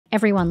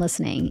everyone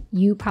listening,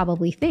 you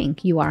probably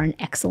think you are an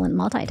excellent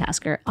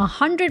multitasker.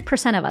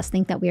 100% of us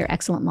think that we are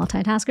excellent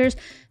multitaskers.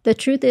 The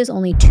truth is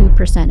only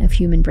 2% of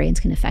human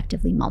brains can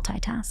effectively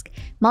multitask.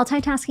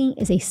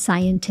 Multitasking is a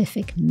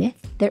scientific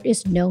myth. There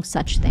is no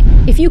such thing.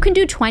 If you can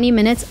do 20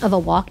 minutes of a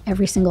walk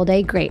every single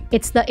day, great.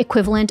 It's the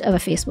equivalent of a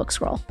Facebook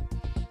scroll.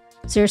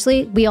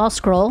 Seriously, we all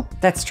scroll.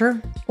 That's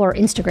true. Or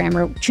Instagram,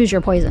 or choose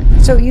your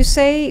poison. So you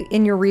say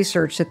in your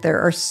research that there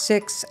are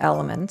 6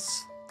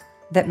 elements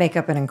that make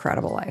up an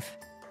incredible life.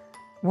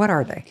 What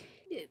are they?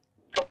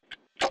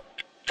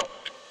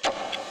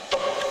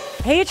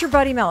 Hey, it's your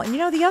buddy Mel. And you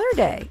know, the other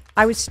day,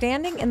 I was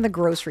standing in the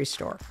grocery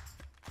store,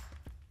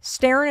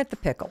 staring at the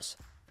pickles.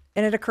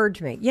 And it occurred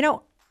to me, you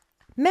know,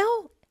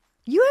 Mel,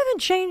 you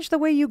haven't changed the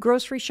way you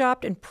grocery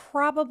shopped in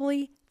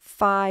probably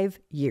 5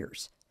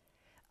 years.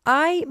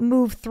 I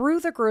move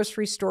through the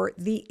grocery store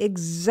the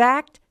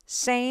exact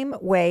same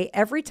way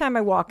every time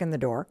I walk in the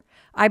door.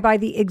 I buy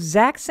the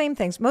exact same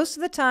things. Most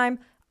of the time,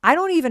 I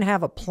don't even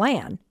have a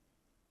plan.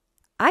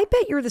 I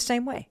bet you're the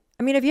same way.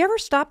 I mean, have you ever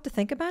stopped to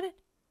think about it?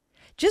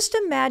 Just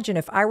imagine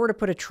if I were to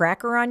put a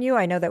tracker on you.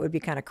 I know that would be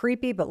kind of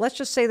creepy, but let's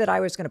just say that I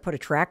was going to put a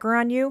tracker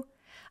on you.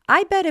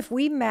 I bet if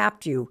we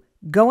mapped you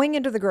going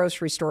into the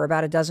grocery store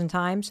about a dozen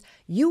times,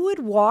 you would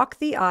walk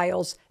the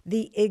aisles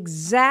the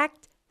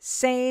exact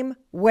same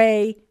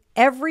way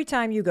every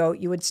time you go.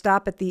 You would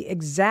stop at the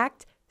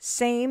exact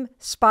same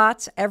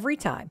spots every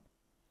time.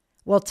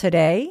 Well,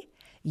 today,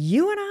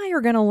 you and I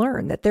are going to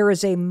learn that there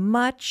is a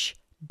much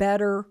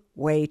better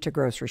way to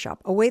grocery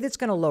shop, a way that's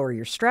going to lower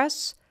your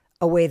stress,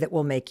 a way that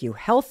will make you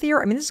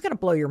healthier. I mean, this is going to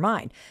blow your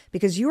mind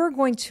because you are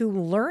going to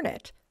learn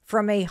it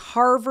from a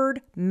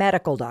Harvard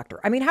medical doctor.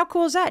 I mean, how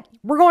cool is that?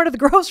 We're going to the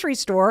grocery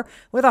store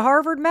with a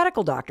Harvard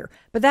medical doctor,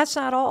 but that's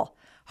not all.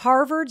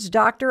 Harvard's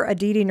Dr.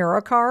 Aditi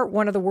Nerurkar,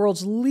 one of the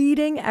world's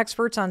leading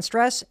experts on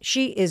stress.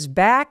 She is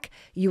back.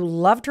 You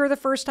loved her the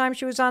first time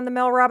she was on the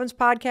Mel Robbins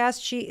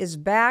podcast. She is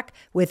back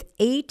with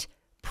 8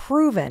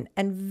 proven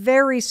and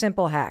very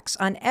simple hacks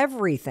on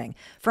everything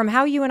from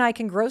how you and I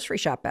can grocery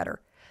shop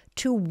better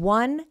to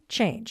one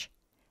change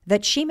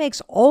that she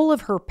makes all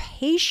of her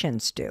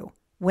patients do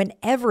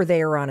whenever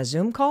they are on a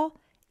Zoom call.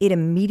 It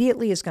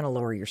immediately is going to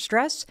lower your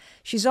stress.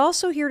 She's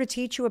also here to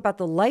teach you about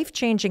the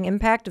life-changing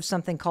impact of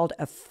something called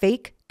a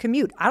fake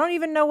commute. I don't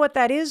even know what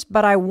that is,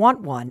 but I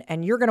want one,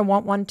 and you're going to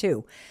want one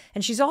too.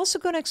 And she's also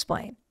going to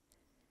explain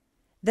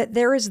that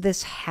there is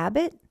this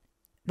habit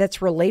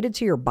that's related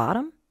to your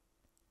bottom.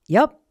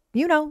 Yep,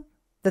 you know,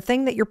 the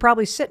thing that you're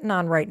probably sitting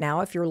on right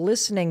now if you're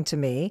listening to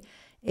me,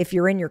 if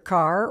you're in your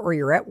car or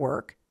you're at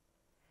work.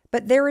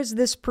 But there is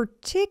this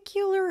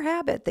particular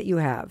habit that you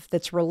have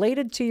that's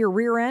related to your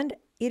rear end.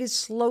 It is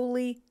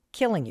slowly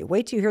killing you.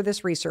 Wait till you hear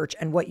this research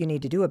and what you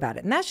need to do about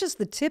it. And that's just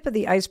the tip of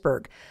the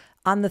iceberg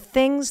on the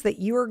things that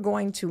you are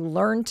going to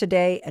learn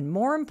today. And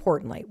more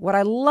importantly, what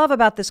I love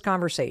about this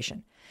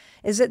conversation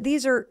is that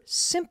these are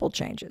simple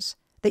changes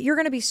that you're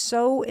going to be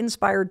so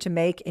inspired to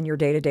make in your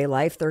day-to-day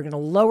life. They're going to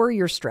lower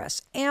your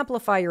stress,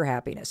 amplify your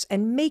happiness,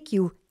 and make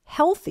you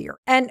healthier.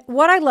 And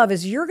what I love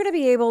is you're going to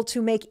be able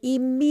to make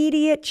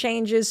immediate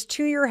changes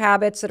to your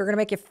habits that are going to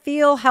make you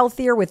feel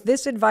healthier with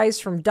this advice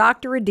from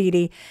Dr.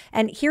 Aditi.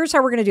 And here's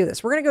how we're going to do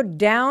this. We're going to go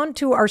down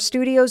to our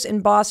studios in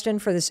Boston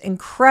for this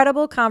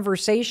incredible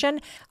conversation.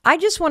 I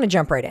just want to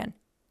jump right in.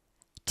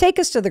 Take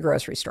us to the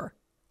grocery store.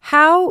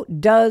 How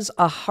does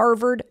a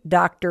Harvard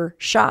doctor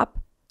shop?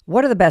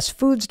 What are the best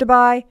foods to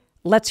buy?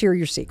 Let's hear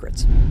your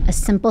secrets. A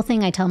simple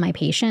thing I tell my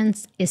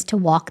patients is to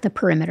walk the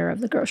perimeter of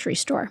the grocery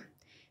store.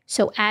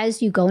 So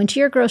as you go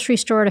into your grocery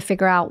store to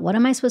figure out what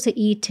am I supposed to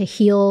eat to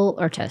heal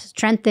or to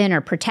strengthen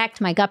or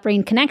protect my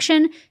gut-brain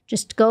connection,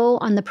 just go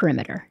on the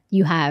perimeter.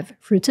 You have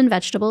fruits and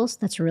vegetables.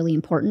 That's really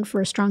important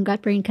for a strong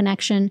gut-brain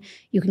connection.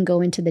 You can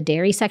go into the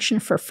dairy section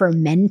for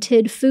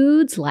fermented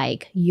foods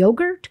like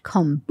yogurt,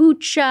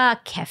 kombucha,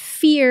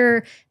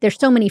 kefir. There's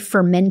so many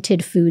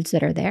fermented foods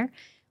that are there.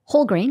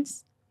 Whole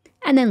grains,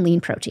 and then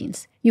lean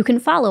proteins. You can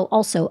follow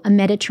also a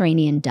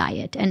Mediterranean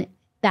diet. And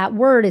that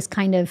word is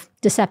kind of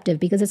deceptive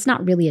because it's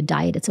not really a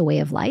diet, it's a way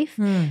of life.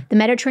 The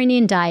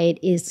Mediterranean diet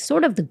is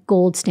sort of the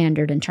gold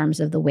standard in terms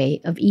of the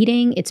way of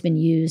eating. It's been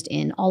used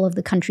in all of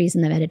the countries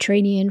in the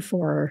Mediterranean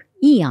for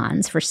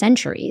eons, for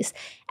centuries.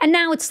 And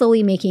now it's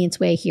slowly making its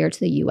way here to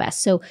the US.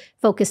 So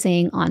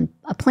focusing on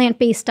a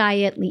plant-based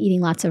diet,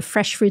 eating lots of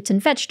fresh fruits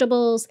and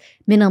vegetables,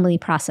 minimally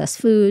processed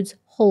foods,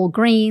 whole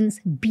grains,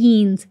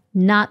 beans,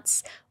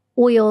 nuts,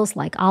 oils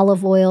like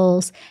olive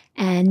oils,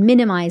 and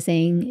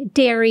minimizing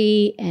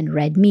dairy and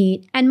red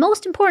meat. And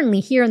most importantly,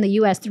 here in the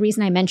US, the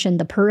reason I mentioned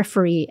the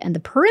periphery and the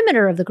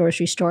perimeter of the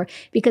grocery store,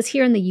 because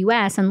here in the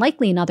US, and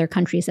likely in other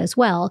countries as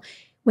well,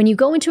 when you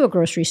go into a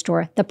grocery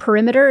store, the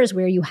perimeter is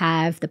where you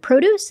have the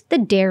produce, the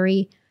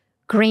dairy,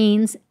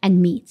 grains,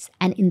 and meats.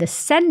 And in the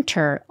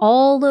center,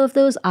 all of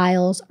those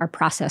aisles are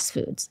processed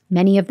foods.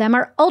 Many of them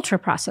are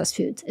ultra-processed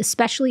foods,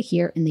 especially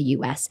here in the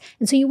US.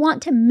 And so you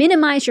want to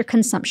minimize your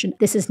consumption.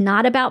 This is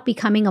not about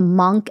becoming a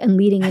monk and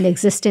leading an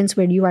existence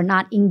where you are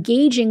not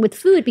engaging with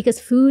food, because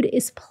food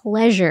is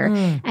pleasure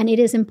and it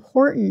is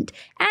important.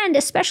 And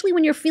especially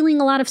when you're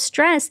feeling a lot of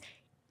stress,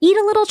 eat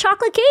a little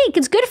chocolate cake.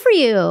 It's good for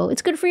you.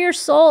 It's good for your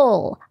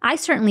soul. I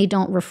certainly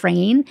don't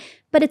refrain,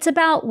 but it's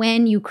about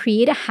when you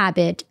create a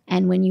habit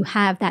and when you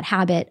have that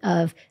habit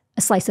of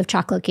a slice of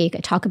chocolate cake.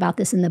 I talk about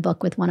this in the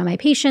book with one of my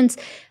patients,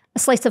 a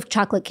slice of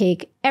chocolate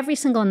cake every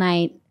single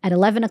night at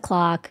 11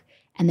 o'clock,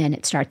 and then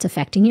it starts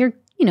affecting your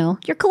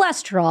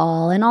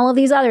cholesterol and all of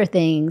these other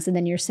things. And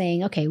then you're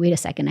saying, okay, wait a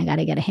second, I got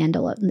to get a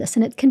handle on this.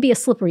 And it can be a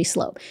slippery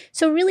slope.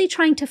 So really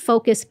trying to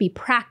focus, be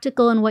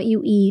practical in what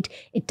you eat.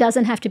 It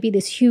doesn't have to be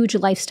this huge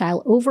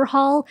lifestyle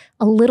overhaul.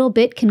 A little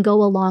bit can go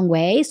a long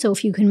way. So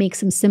if you can make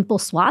some simple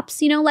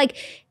swaps, like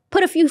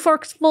put a few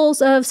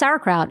forkfuls of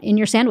sauerkraut in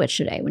your sandwich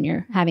today when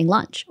you're having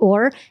lunch,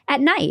 or at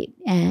night,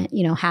 and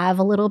have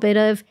a little bit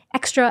of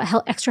extra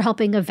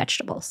helping of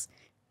vegetables.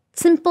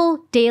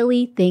 Simple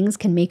daily things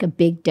can make a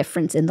big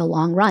difference in the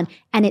long run.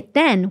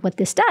 And what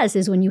this does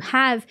is when you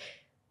have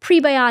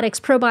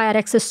prebiotics,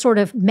 probiotics, this sort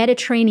of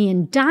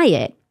Mediterranean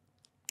diet,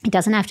 it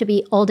doesn't have to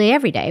be all day,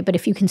 every day, but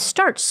if you can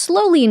start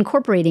slowly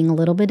incorporating a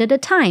little bit at a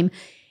time,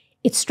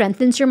 it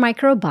strengthens your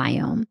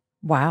microbiome.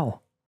 Wow,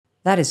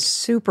 that is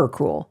super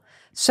cool.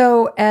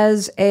 So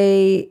as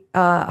a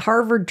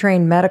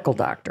Harvard-trained medical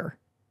doctor,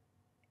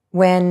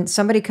 when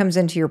somebody comes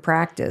into your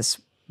practice,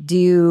 do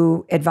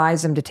you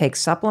advise them to take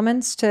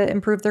supplements to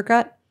improve their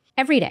gut?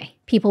 Every day,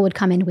 people would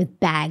come in with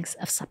bags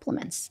of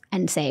supplements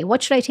and say,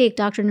 what should I take,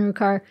 Dr.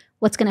 Nerurkar?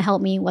 What's going to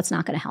help me? What's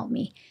not going to help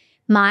me?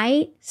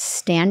 My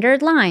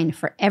standard line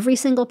for every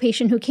single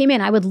patient who came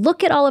in, I would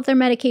look at all of their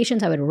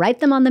medications. I would write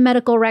them on the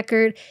medical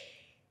record.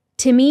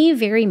 To me,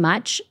 very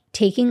much,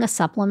 taking a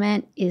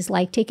supplement is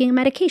like taking a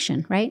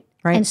medication, right?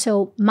 And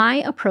so my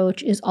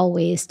approach is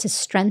always to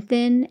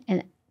strengthen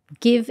and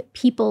give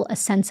people a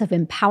sense of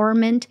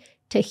empowerment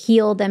to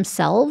heal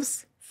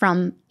themselves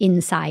from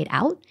inside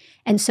out.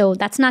 And so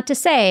that's not to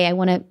say I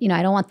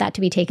don't want that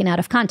to be taken out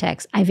of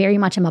context. I very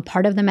much am a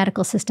part of the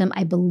medical system.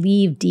 I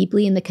believe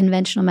deeply in the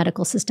conventional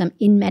medical system,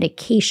 in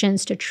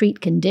medications to treat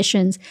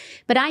conditions.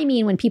 But I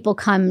mean, when people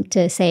come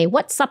to say,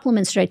 what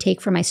supplements should I take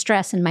for my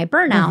stress and my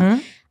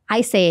burnout? I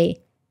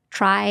say,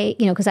 try,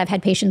 because I've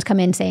had patients come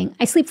in saying,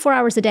 I sleep 4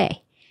 hours a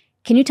day.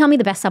 Can you tell me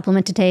the best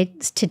supplement to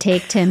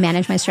take to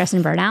manage my stress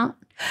and burnout?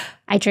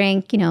 I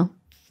drink,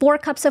 4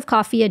 cups of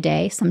coffee a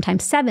day,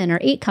 sometimes 7 or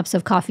 8 cups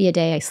of coffee a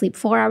day. I sleep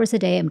 4 hours a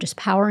day. I'm just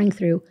powering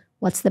through.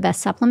 What's the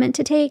best supplement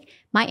to take?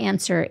 My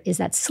answer is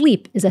that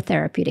sleep is a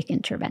therapeutic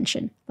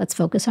intervention. Let's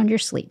focus on your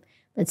sleep.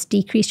 Let's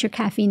decrease your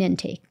caffeine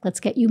intake. Let's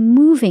get you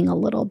moving a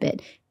little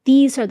bit.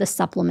 These are the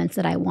supplements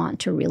that I want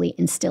to really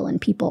instill in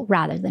people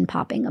rather than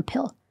popping a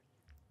pill.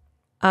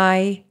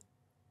 I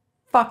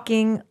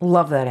fucking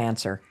love that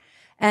answer.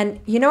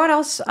 And you know what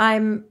else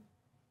I'm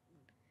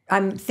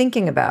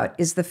thinking about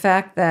is the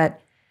fact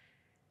that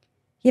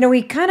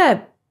we kind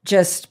of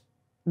just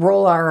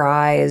roll our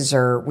eyes,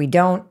 or we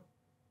don't.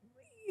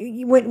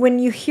 When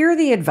you hear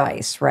the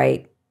advice,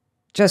 right?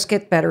 Just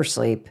get better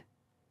sleep.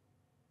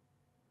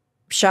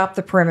 Shop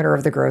the perimeter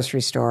of the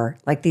grocery store.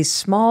 Like these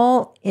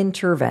small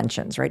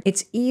interventions, right?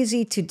 It's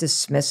easy to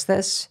dismiss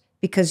this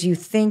because you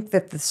think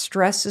that the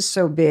stress is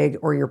so big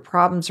or your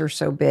problems are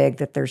so big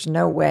that there's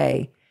no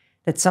way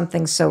that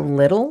something so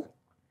little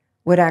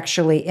would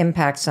actually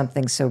impact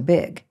something so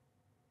big.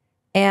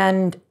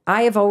 And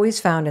I have always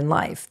found in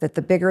life that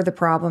the bigger the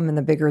problem and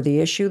the bigger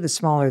the issue, the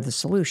smaller the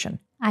solution.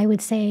 I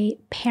would say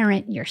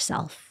parent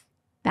yourself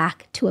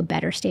back to a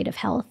better state of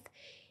health.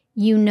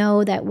 You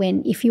know that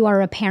if you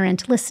are a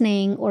parent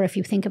listening, or if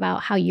you think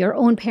about how your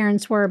own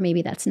parents were,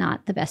 maybe that's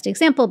not the best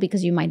example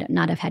because you might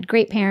not have had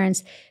great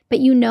parents, but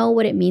you know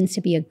what it means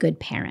to be a good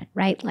parent,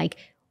 right? Like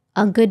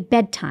a good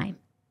bedtime,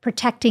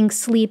 protecting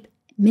sleep,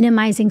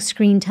 minimizing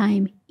screen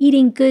time,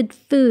 eating good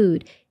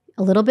food,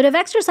 a little bit of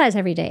exercise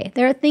every day.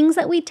 There are things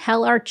that we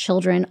tell our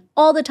children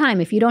all the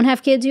time. If you don't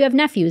have kids, you have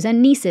nephews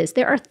and nieces.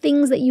 There are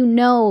things that you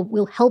know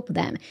will help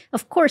them.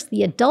 Of course,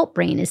 the adult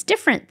brain is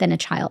different than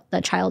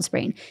the child's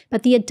brain,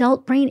 but the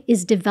adult brain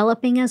is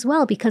developing as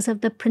well because of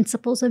the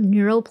principles of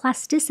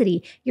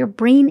neuroplasticity. Your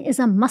brain is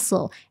a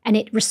muscle and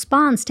it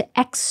responds to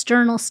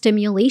external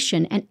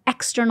stimulation and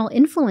external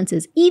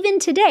influences. Even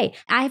today,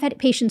 I've had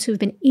patients who've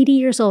been 80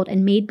 years old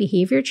and made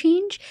behavior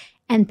change,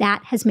 and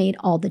that has made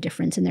all the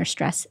difference in their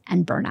stress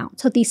and burnout.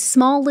 So these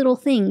small little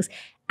things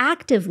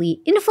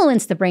actively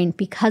influence the brain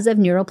because of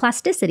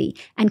neuroplasticity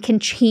and can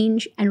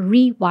change and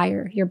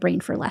rewire your brain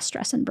for less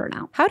stress and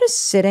burnout. How does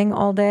sitting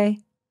all day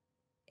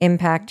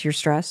impact your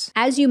stress?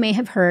 As you may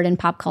have heard in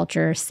pop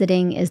culture,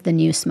 sitting is the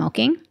new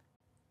smoking.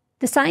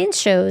 The science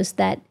shows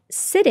that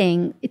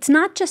sitting, it's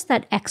not just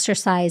that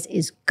exercise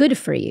is good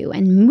for you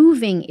and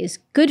moving is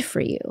good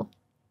for you,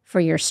 for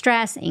your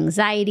stress,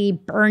 anxiety,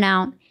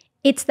 burnout.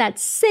 It's that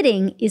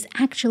sitting is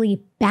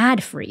actually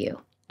bad for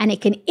you. and it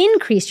can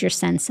increase your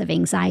sense of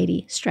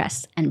anxiety,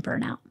 stress, and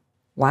burnout.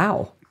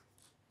 Wow.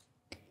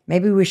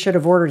 Maybe we should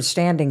have ordered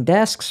standing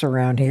desks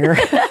around here.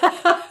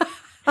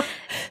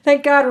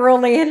 Thank God we're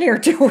only in here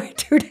two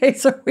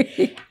days a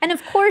week. And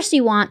of course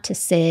you want to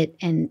sit.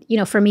 And,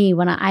 for me,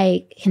 when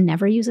I can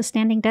never use a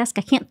standing desk,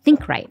 I can't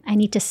think right. I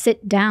need to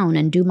sit down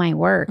and do my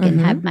work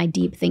and have my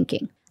deep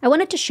thinking. I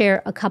wanted to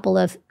share a couple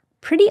of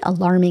pretty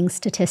alarming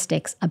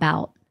statistics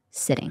about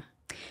sitting.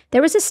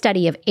 There was a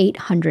study of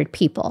 800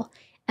 people,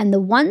 and the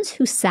ones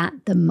who sat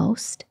the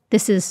most,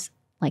 this is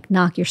like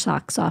knock your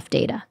socks off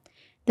data.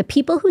 The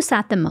people who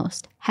sat the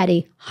most had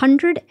a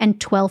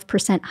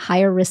 112%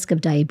 higher risk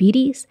of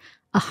diabetes,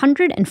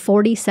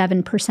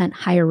 147%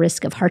 higher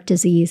risk of heart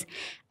disease,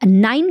 a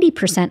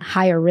 90%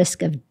 higher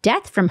risk of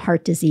death from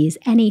heart disease,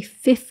 and a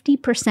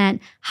 50%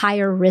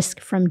 higher risk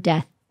from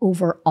death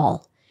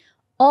overall.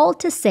 All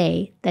to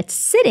say that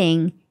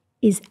sitting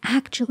is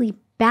actually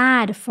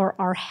bad for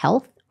our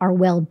health, our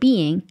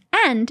well-being,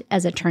 and,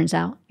 as it turns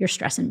out, your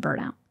stress and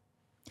burnout.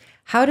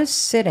 How does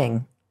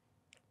sitting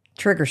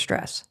trigger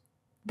stress?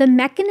 The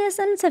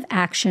mechanisms of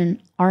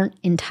action aren't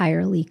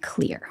entirely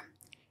clear,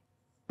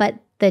 but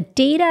the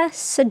data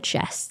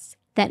suggests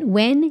that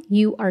when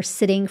you are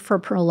sitting for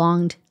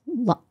prolonged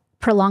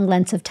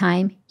lengths of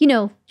time,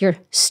 you're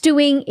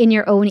stewing in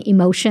your own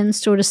emotions,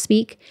 so to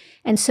speak.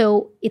 And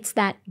so it's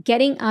that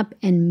getting up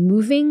and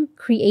moving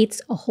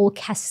creates a whole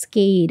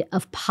cascade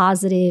of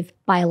positive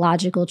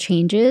biological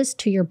changes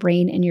to your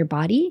brain and your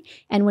body.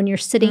 And when you're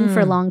sitting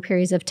for long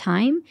periods of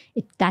time,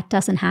 that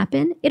doesn't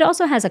happen. It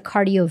also has a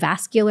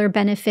cardiovascular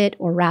benefit,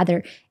 or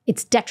rather,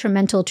 it's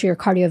detrimental to your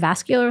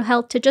cardiovascular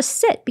health to just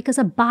sit, because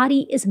a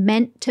body is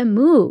meant to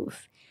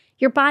move.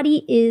 Your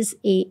body is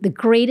the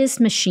greatest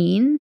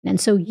machine. And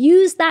so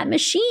use that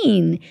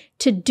machine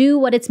to do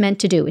what it's meant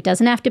to do. It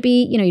doesn't have to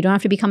be, you don't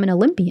have to become an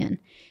Olympian,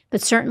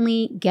 but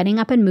certainly getting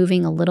up and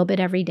moving a little bit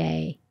every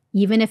day,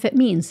 even if it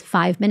means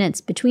 5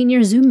 minutes between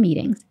your Zoom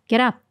meetings, get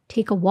up,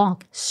 take a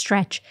walk,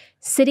 stretch,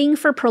 sitting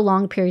for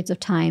prolonged periods of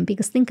time.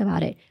 Because think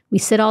about it. We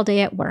sit all day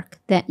at work,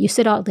 you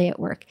sit all day at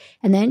work,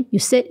 and then you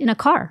sit in a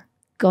car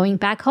going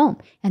back home,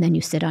 and then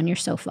you sit on your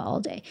sofa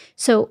all day.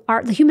 So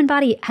the human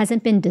body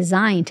hasn't been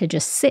designed to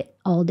just sit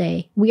all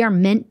day. We are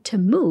meant to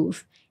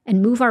move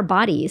and move our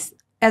bodies.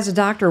 As a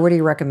doctor, what do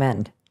you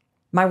recommend?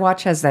 My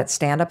watch has that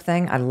stand-up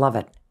thing. I love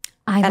it.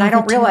 I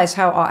don't realize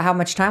how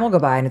much time will go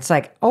by. And it's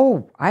like,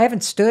 oh, I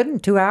haven't stood in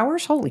 2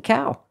 hours? Holy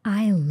cow.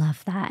 I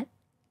love that.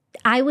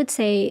 I would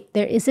say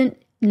there isn't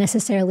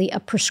necessarily a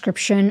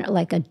prescription,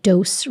 like a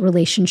dose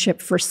relationship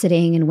for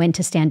sitting and when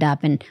to stand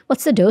up. And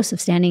what's the dose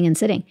of standing and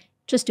sitting?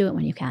 Just do it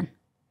when you can.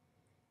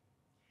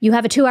 You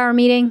have a 2-hour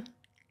meeting,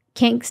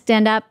 can't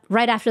stand up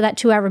right after that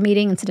 2-hour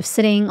meeting. Instead of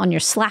sitting on your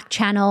Slack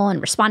channel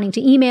and responding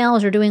to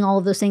emails or doing all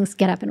of those things,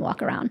 get up and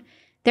walk around.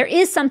 There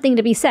is something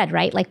to be said,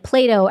 right? Like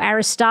Plato,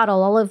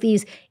 Aristotle, all of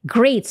these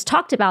greats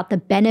talked about the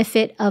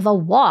benefit of a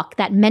walk,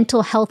 that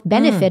mental health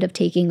benefit of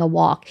taking a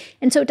walk.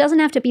 And so it doesn't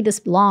have to be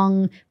this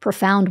long,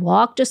 profound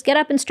walk. Just get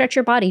up and stretch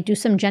your body. Do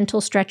some gentle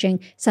stretching,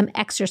 some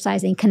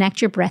exercising,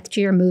 connect your breath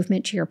to your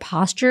movement, to your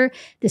posture.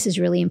 This is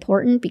really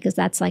important because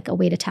that's like a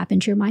way to tap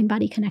into your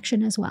mind-body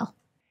connection as well.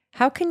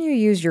 How can you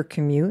use your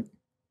commute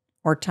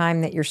or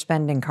time that you're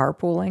spending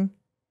carpooling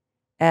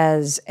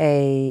as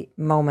a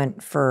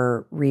moment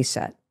for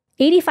reset?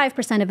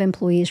 85% of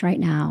employees right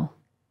now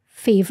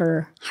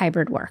favor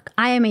hybrid work.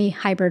 I am a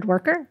hybrid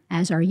worker,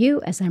 as are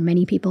you, as are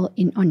many people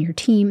on your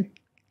team.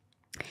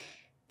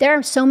 There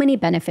are so many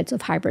benefits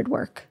of hybrid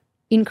work: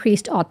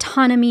 increased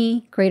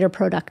autonomy, greater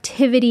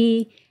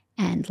productivity,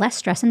 and less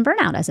stress and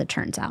burnout, as it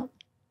turns out.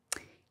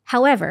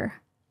 However,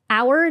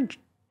 our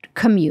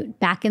commute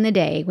back in the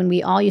day, when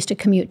we all used to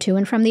commute to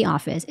and from the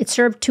office, it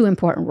served two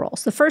important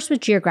roles. The first was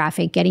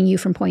geographic, getting you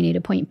from point A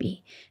to point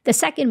B. The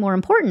second, more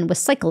important, was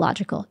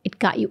psychological. It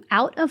got you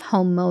out of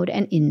home mode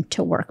and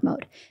into work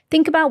mode.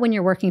 Think about when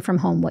you're working from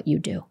home, what you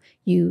do.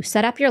 You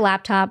set up your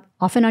laptop,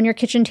 often on your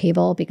kitchen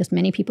table, because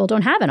many people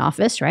don't have an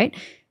office, right?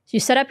 So you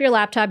set up your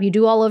laptop, you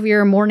do all of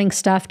your morning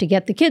stuff to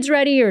get the kids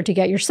ready, or to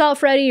get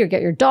yourself ready, or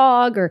get your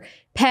dog or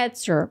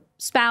pets or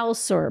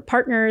spouse or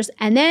partners,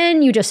 and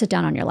then you just sit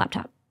down on your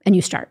laptop and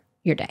you start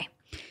your day.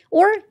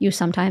 Or you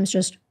sometimes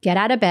just get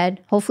out of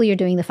bed. Hopefully you're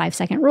doing the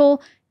 5-second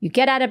rule. You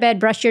get out of bed,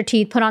 brush your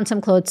teeth, put on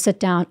some clothes, sit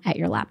down at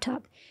your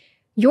laptop.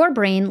 Your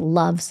brain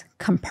loves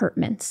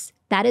compartments.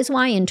 That is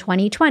why in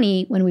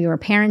 2020, when we were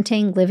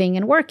parenting, living,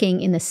 and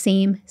working in the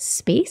same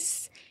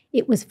space,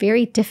 it was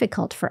very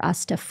difficult for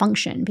us to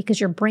function because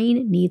your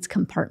brain needs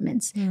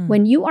compartments.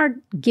 When you are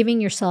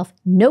giving yourself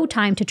no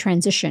time to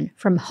transition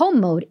from home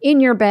mode in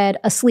your bed,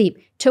 asleep,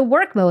 to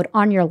work mode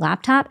on your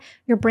laptop,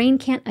 your brain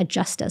can't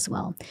adjust as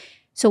well.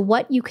 So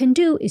what you can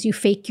do is you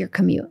fake your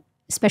commute,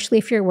 especially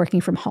if you're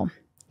working from home.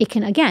 It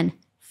can, again,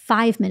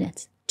 5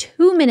 minutes,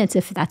 2 minutes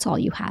if that's all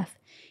you have.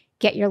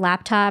 Get your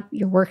laptop,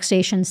 your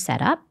workstation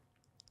set up.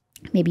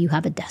 Maybe you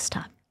have a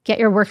desktop. Get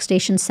your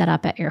workstation set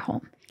up at your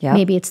home. Yep.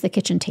 Maybe it's the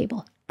kitchen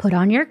table. Put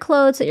on your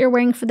clothes that you're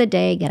wearing for the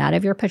day. Get out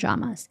of your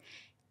pajamas.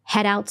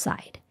 Head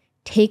outside.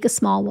 Take a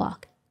small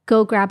walk.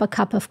 Go grab a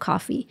cup of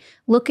coffee.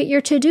 Look at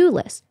your to-do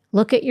list.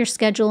 Look at your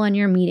schedule and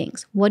your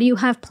meetings. What do you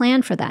have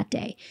planned for that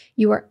day?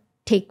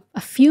 Take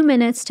a few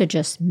minutes to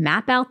just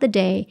map out the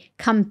day,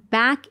 come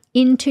back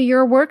into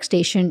your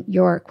workstation,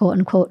 your quote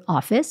unquote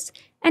office,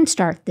 and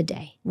start the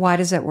day. Why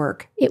does that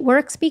work? It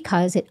works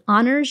because it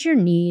honors your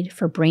need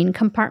for brain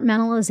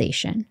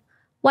compartmentalization,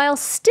 while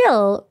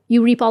still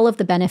you reap all of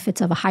the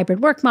benefits of a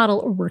hybrid work model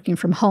or working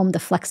from home, the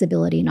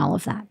flexibility and all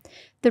of that.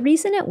 The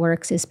reason it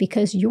works is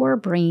because your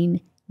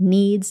brain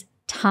needs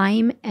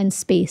time and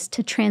space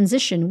to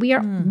transition. We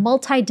are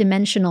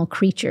multidimensional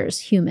creatures,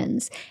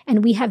 humans,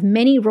 and we have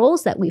many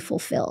roles that we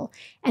fulfill.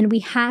 And we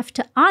have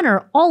to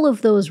honor all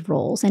of those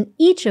roles and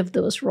each of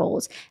those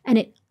roles.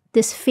 And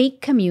this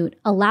fake commute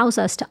allows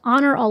us to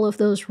honor all of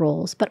those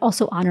roles, but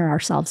also honor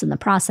ourselves in the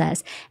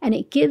process. And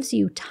it gives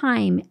you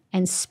time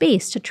and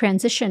space to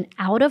transition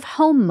out of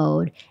home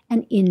mode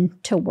and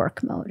into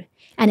work mode.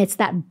 And it's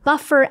that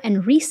buffer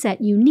and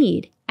reset you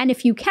need. And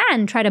if you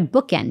can, try to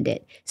bookend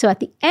it. So at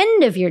the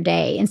end of your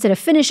day, instead of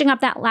finishing up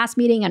that last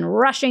meeting and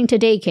rushing to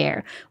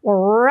daycare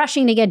or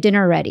rushing to get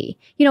dinner ready,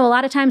 a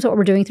lot of times what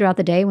we're doing throughout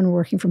the day when we're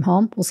working from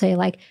home, we'll say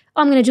like,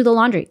 oh, I'm going to do the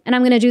laundry and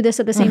I'm going to do this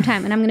at the same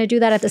time and I'm going to do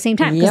that at the same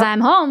time because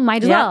I'm home,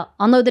 might as well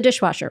unload the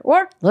dishwasher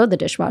or load the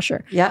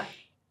dishwasher. Yeah.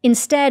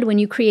 Instead, when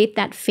you create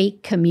that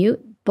fake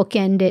commute,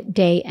 bookend it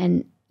day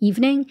and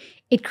evening,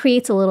 it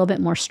creates a little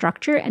bit more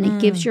structure and it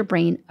gives your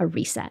brain a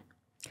reset.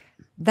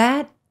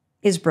 That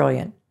is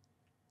brilliant.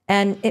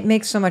 And it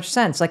makes so much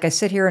sense. Like I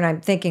sit here and I'm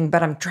thinking,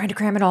 but I'm trying to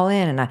cram it all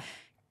in and I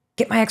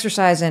get my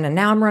exercise in and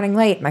now I'm running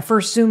late, my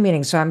first Zoom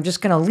meeting. So I'm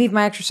just going to leave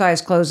my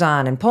exercise clothes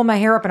on and pull my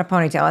hair up in a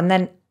ponytail. And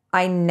then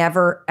I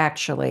never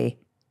actually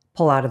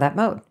pull out of that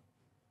mode.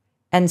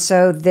 And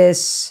so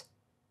this,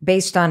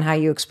 based on how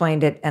you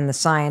explained it and the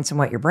science and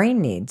what your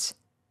brain needs,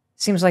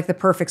 seems like the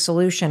perfect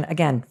solution.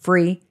 Again,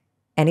 free.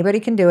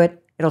 Anybody can do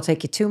it. It'll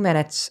take you 2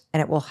 minutes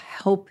and it will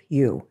help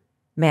you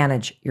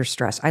manage your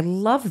stress. I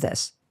love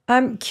this.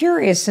 I'm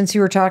curious, since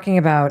you were talking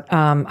about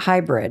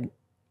hybrid,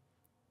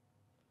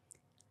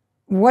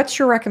 what's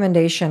your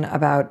recommendation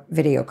about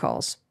video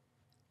calls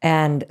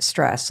and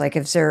stress? Like,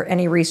 is there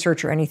any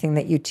research or anything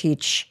that you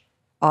teach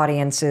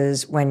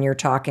audiences when you're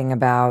talking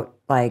about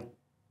like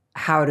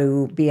how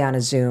to be on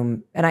a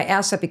Zoom? And I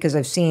ask that because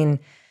I've seen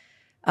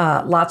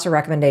lots of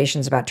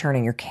recommendations about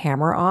turning your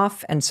camera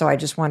off. And so I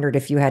just wondered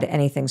if you had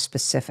anything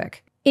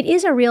specific. It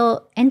is a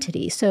real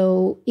entity.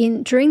 So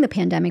during the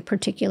pandemic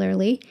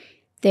particularly,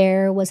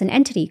 there was an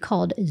entity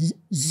called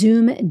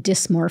Zoom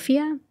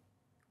dysmorphia.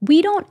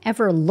 We don't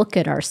ever look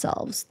at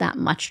ourselves that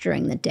much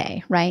during the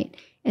day, right?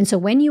 And so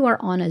when you are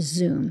on a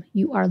Zoom,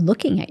 you are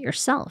looking at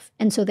yourself.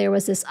 And so there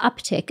was this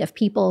uptick of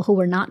people who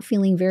were not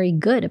feeling very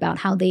good about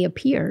how they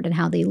appeared and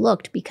how they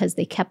looked because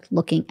they kept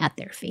looking at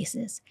their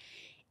faces.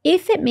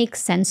 If it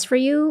makes sense for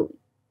you,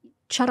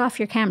 shut off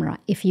your camera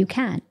if you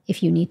can.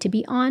 If you need to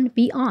be on,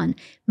 be on.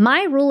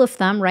 My rule of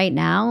thumb right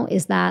now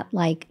is that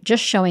like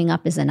just showing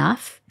up is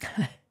enough.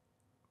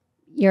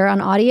 You're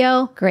on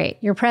audio, great.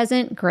 You're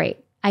present,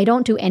 great. I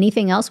don't do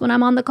anything else when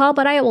I'm on the call,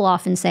 but I will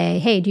often say,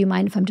 hey, do you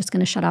mind if I'm just going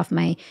to shut off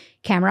my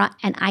camera?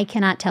 And I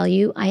cannot tell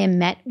you, I am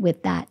met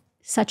with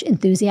such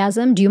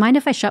enthusiasm. Do you mind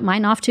if I shut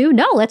mine off too?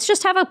 No, let's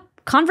just have a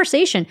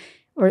conversation.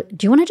 Or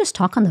do you want to just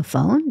talk on the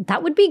phone?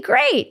 That would be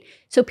great.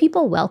 So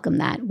people welcome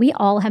that. We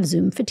all have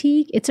Zoom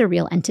fatigue. It's a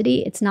real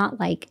entity. It's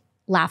not like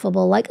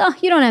laughable, like, oh,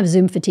 you don't have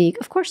Zoom fatigue.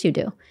 Of course you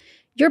do.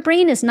 Your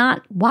brain is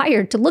not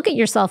wired to look at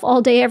yourself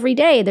all day, every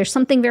day. There's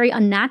something very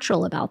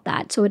unnatural about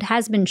that. So it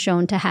has been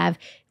shown to have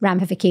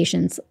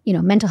ramifications,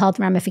 mental health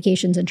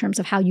ramifications in terms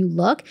of how you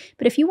look.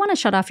 But if you want to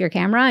shut off your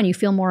camera and you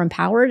feel more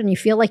empowered and you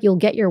feel like you'll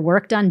get your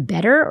work done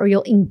better or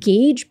you'll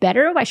engage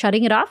better by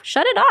shutting it off,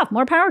 shut it off.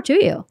 More power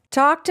to you.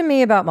 Talk to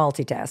me about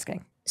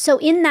multitasking. So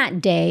in that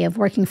day of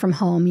working from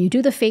home, you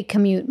do the fake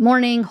commute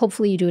morning.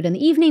 Hopefully you do it in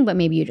the evening, but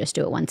maybe you just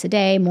do it once a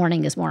day.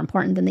 Morning is more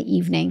important than the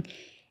evening.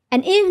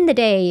 And in the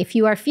day, if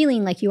you are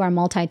feeling like you are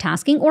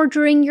multitasking, or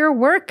during your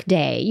work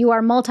day, you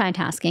are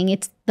multitasking,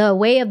 it's the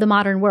way of the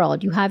modern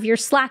world. You have your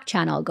Slack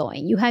channel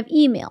going, you have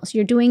emails,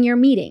 you're doing your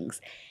meetings.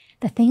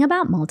 The thing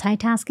about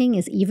multitasking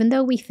is even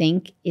though we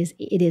think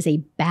it is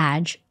a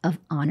badge of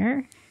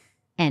honor,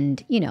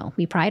 and,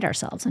 we pride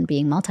ourselves on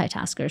being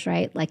multitaskers,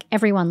 right? Like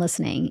everyone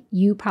listening,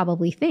 you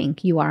probably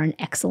think you are an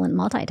excellent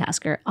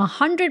multitasker.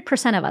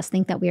 100% of us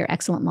think that we are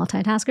excellent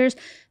multitaskers.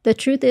 The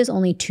truth is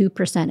only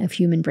 2% of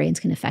human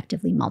brains can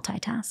effectively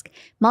multitask.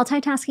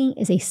 Multitasking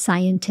is a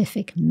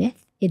scientific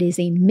myth. It is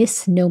a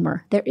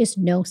misnomer. There is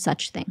no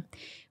such thing.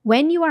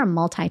 When you are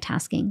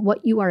multitasking,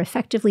 what you are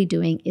effectively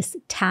doing is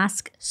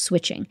task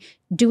switching,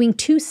 doing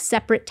two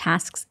separate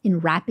tasks in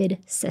rapid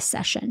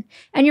succession.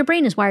 And your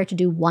brain is wired to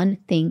do one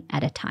thing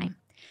at a time.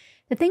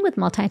 The thing with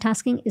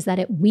multitasking is that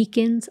it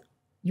weakens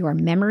your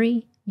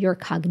memory, your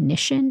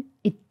cognition.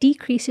 It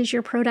decreases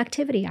your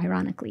productivity,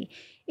 ironically.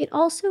 It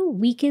also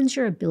weakens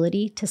your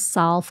ability to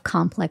solve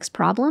complex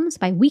problems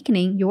by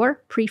weakening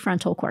your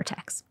prefrontal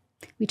cortex.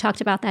 We talked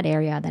about that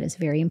area that is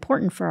very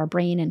important for our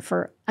brain and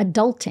for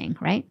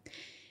adulting, right?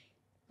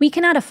 We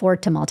cannot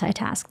afford to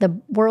multitask.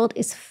 The world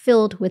is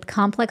filled with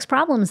complex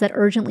problems that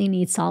urgently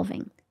need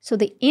solving. So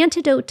the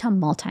antidote to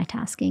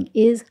multitasking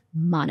is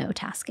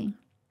monotasking.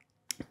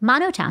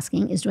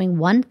 Monotasking is doing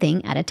one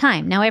thing at a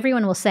time. Now,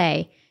 everyone will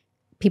say,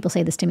 people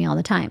say this to me all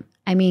the time.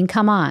 I mean,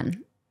 come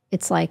on.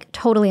 It's like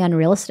totally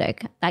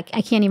unrealistic. I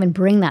can't even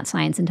bring that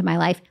science into my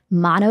life.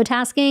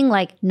 Monotasking,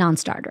 like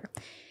non-starter.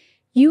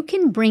 You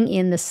can bring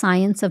in the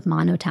science of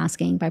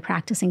monotasking by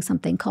practicing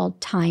something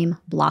called time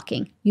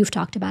blocking. You've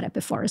talked about it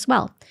before as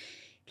well.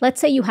 Let's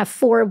say you have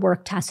 4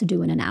 work tasks to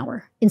do in an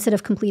hour. Instead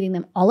of completing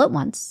them all at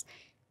once,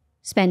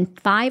 spend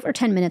 5 or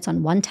 10 minutes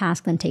on one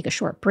task, then take a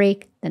short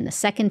break. Then the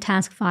second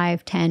task,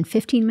 5, 10,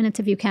 15 minutes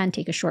if you can,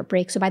 take a short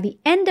break. So by the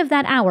end of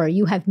that hour,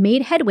 you have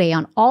made headway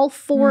on all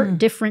 4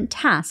 different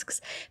tasks,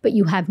 but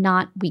you have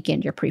not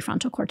weakened your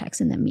prefrontal cortex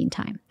in the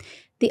meantime.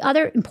 The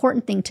other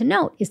important thing to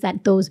note is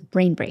that those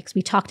brain breaks,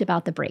 we talked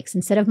about the breaks.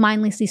 Instead of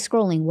mindlessly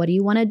scrolling, what do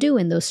you want to do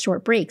in those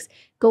short breaks?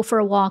 Go for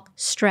a walk,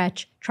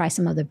 stretch, try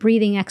some of the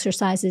breathing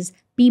exercises,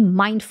 be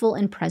mindful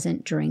and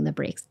present during the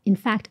breaks. In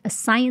fact,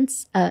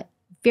 a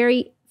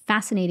very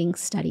fascinating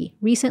study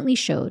recently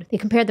showed, they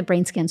compared the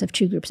brain scans of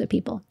 2 groups of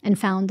people and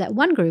found that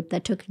one group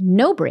that took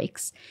no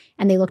breaks,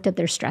 and they looked at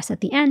their stress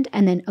at the end,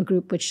 and then a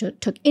group which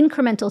took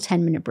incremental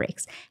 10-minute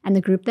breaks. And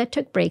the group that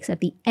took breaks at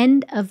the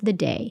end of the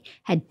day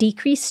had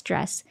decreased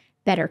stress,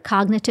 better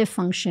cognitive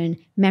function,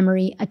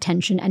 memory,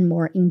 attention, and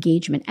more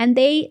engagement. And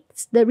the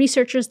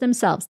researchers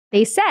themselves,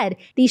 they said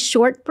these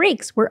short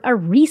breaks were a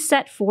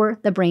reset for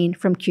the brain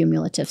from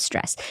cumulative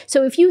stress.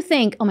 So if you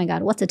think, oh my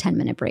God, what's a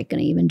 10-minute break going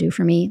to even do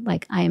for me?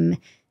 Like I'm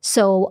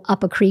so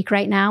up a creek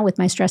right now with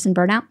my stress and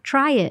burnout,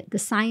 try it. The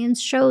science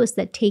shows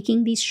that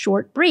taking these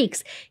short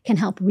breaks can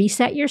help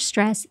reset your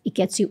stress. It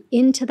gets you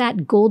into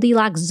that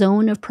Goldilocks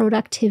zone of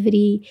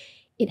productivity.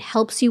 It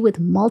helps you with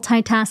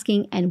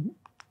multitasking and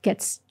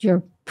gets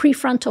your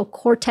prefrontal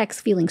cortex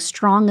feeling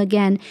strong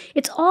again.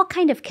 It's all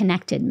kind of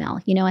connected,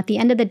 Mel. You know, at the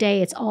end of the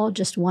day, it's all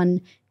just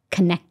one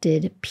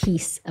connected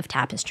piece of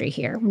tapestry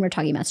here when we're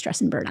talking about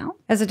stress and burnout.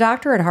 As a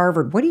doctor at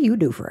Harvard, what do you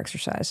do for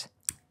exercise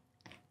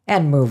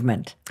and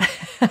movement?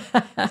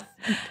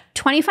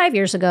 25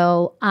 years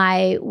ago,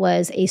 I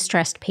was a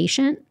stressed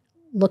patient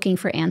looking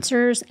for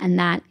answers. And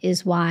that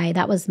is why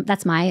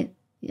that's my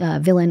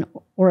villain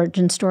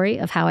origin story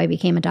of how I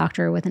became a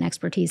doctor with an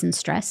expertise in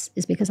stress,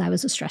 is because I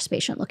was a stress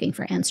patient looking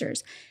for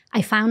answers.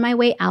 I found my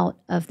way out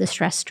of the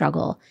stress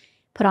struggle,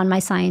 put on my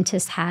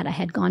scientist hat. I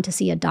had gone to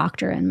see a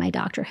doctor, and my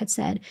doctor had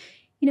said,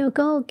 you know,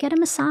 go get a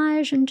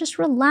massage and just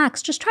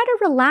relax. Just try to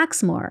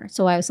relax more.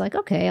 So I was like,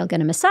 okay, I'll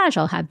get a massage.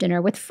 I'll have dinner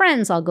with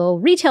friends. I'll go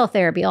retail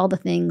therapy, all the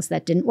things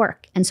that didn't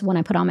work. And so when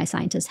I put on my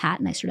scientist hat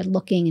and I started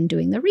looking and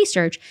doing the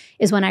research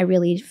is when I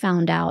really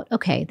found out,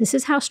 okay, this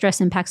is how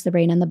stress impacts the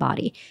brain and the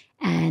body.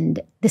 And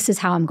this is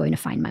how I'm going to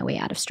find my way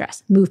out of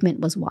stress. Movement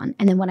was one.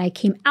 And then when I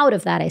came out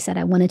of that, I said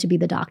I wanted to be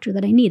the doctor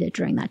that I needed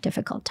during that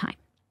difficult time.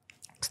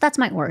 So that's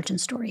my origin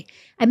story.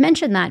 I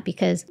mentioned that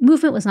because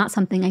movement was not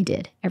something I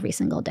did every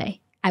single day.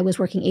 I was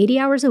working 80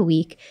 hours a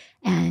week,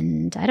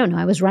 and I don't know,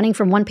 I was running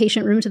from one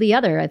patient room to the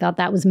other. I thought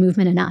that was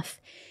movement enough.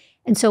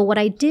 And so what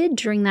I did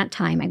during that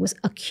time, I was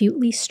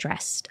acutely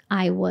stressed.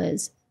 I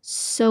was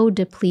so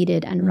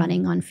depleted and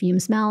running on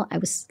fumes, Mel. I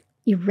was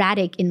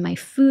erratic in my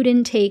food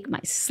intake, my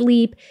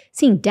sleep,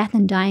 seeing death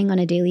and dying on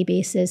a daily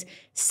basis.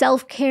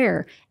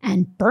 Self-care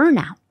and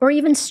burnout or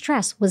even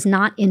stress was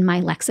not in my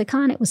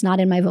lexicon. It was not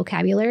in my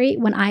vocabulary.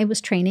 When I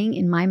was training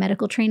in my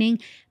medical training,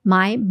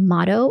 my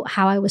motto,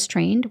 how I was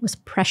trained, was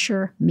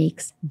pressure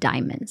makes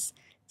diamonds.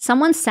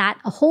 Someone sat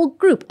a whole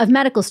group of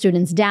medical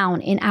students down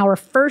in our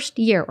first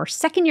year or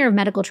second year of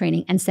medical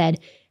training and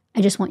said, I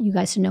just want you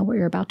guys to know what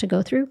you're about to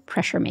go through.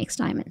 Pressure makes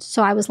diamonds.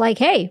 So I was like,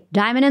 hey,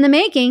 diamond in the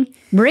making,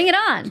 bring it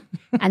on.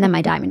 And then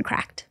my diamond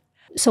cracked.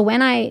 So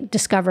when I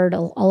discovered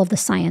all of the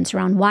science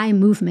around why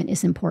movement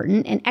is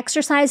important, and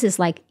exercise is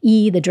like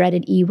the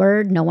dreaded E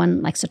word, no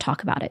one likes to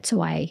talk about it. So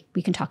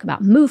we can talk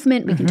about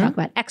movement, we can talk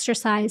about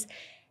exercise.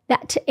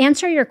 That to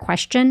answer your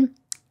question,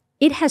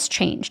 it has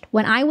changed.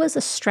 When I was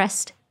a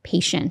stressed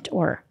patient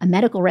or a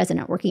medical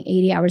resident working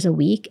 80 hours a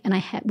week, and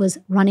I was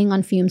running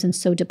on fumes and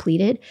so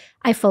depleted,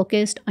 I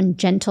focused on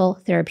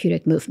gentle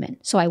therapeutic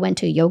movement. So I went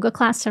to a yoga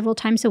class several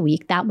times a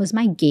week. That was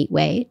my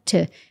gateway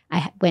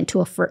I went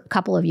to a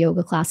couple of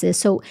yoga classes.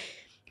 So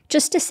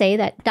just to say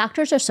that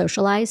doctors are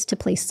socialized to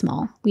play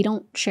small. We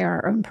don't share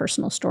our own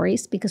personal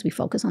stories because we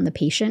focus on the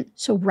patient.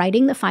 So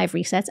writing the 5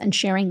 resets and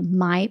sharing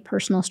my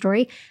personal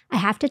story, I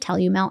have to tell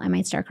you, Mel, I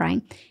might start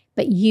crying,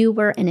 but you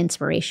were an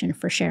inspiration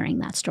for sharing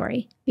that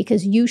story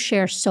because you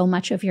share so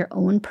much of your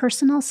own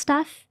personal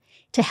stuff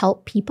to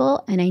help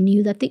people. And I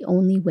knew that the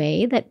only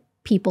way that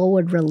people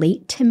would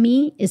relate to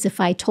me is if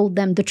I told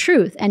them the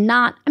truth and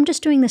not, I'm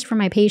just doing this for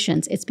my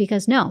patients. It's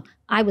because, no,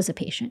 I was a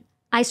patient.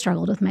 I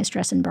struggled with my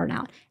stress and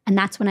burnout. And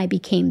that's when I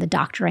became the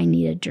doctor I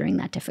needed during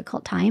that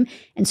difficult time.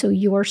 And so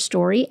your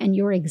story and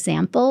your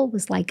example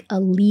was like a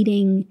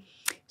leading,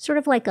 sort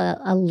of like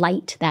a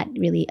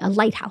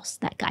lighthouse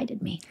that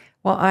guided me.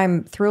 Well,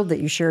 I'm thrilled that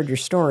you shared your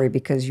story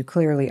because you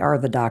clearly are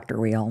the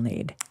doctor we all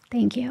need.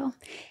 Thank you.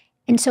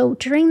 And so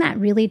during that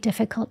really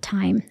difficult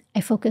time,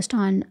 I focused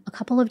on a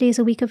couple of days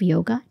a week of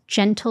yoga,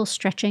 gentle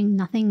stretching,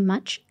 nothing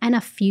much, and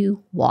a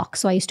few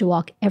walks. So I used to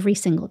walk every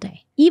single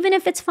day, even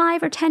if it's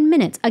 5 or 10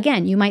 minutes.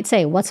 Again, you might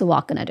say, what's a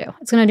walk going to do?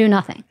 It's going to do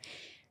nothing,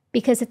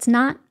 because it's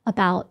not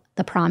about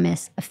the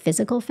promise of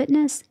physical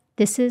fitness.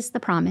 This is the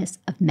promise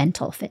of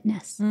mental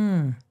fitness.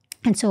 And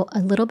so a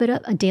little bit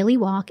of a daily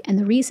walk. And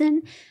the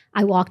reason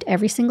I walked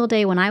every single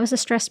day when I was a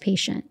stressed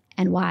patient,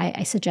 and why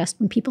I suggest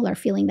when people are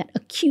feeling that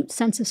acute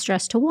sense of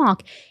stress to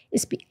walk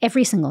is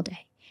every single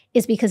day,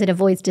 is because it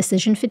avoids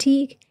decision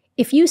fatigue.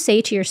 If you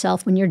say to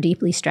yourself when you're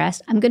deeply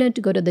stressed, I'm going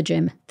to go to the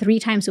gym 3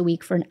 times a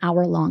week for an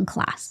hour-long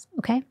class,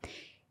 okay?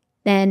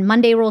 Then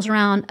Monday rolls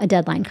around, a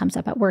deadline comes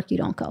up at work, you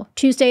don't go.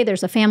 Tuesday,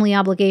 there's a family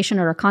obligation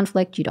or a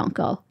conflict, you don't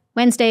go.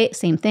 Wednesday,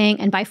 same thing.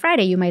 And by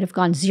Friday, you might have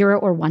gone 0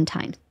 or 1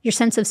 time. Your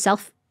sense of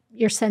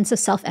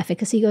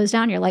self-efficacy goes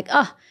down. You're like,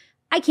 oh,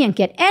 I can't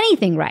get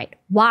anything right.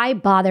 Why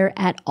bother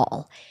at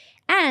all?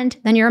 And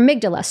then your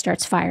amygdala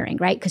starts firing,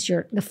 right? Because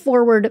the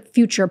forward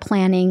future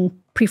planning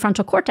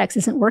prefrontal cortex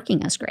isn't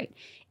working as great.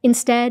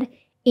 Instead,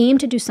 aim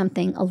to do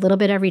something a little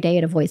bit every day.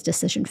 It avoids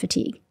decision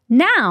fatigue.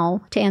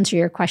 Now, to answer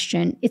your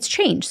question, it's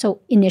changed. So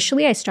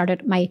initially I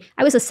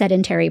was a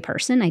sedentary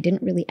person. I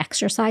didn't really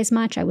exercise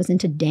much. I was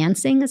into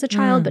dancing as a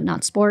child, but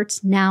not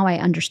sports. Now I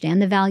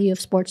understand the value of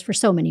sports for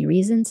so many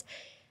reasons.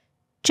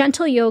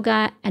 Gentle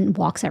yoga and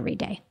walks every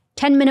day.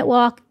 10-minute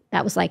walk,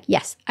 that was like,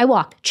 yes, I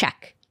walked,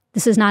 check.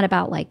 This is not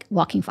about like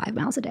walking 5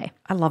 miles a day.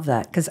 I love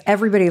that because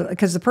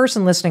the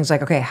person listening is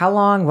like, okay, how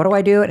long? What do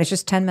I do? And it's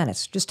just 10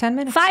 minutes. Just 10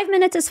 minutes. 5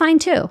 minutes is fine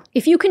too.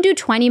 If you can do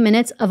 20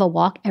 minutes of a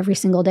walk every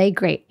single day,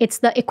 great. It's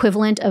the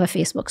equivalent of a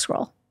Facebook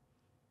scroll.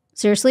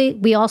 Seriously,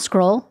 we all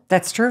scroll.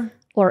 That's true.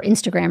 Or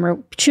Instagram,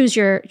 or choose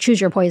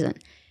your poison.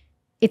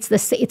 It's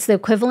the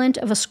equivalent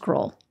of a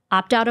scroll.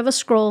 Opt out of a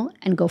scroll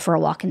and go for a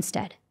walk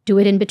instead. Do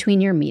it in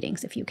between your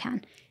meetings if you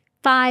can.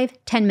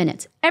 5-10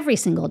 minutes every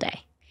single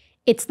day.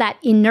 It's that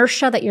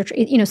inertia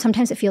that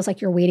sometimes it feels like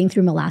you're wading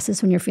through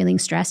molasses when you're feeling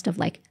stressed, of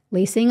like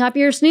lacing up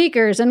your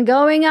sneakers and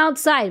going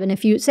outside. And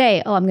if you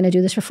say, oh, I'm going to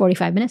do this for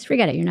 45 minutes,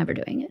 forget it. You're never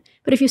doing it.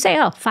 But if you say,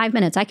 oh, 5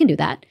 minutes, I can do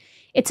that.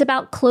 It's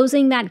about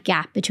closing that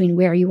gap between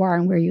where you are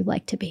and where you'd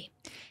like to be.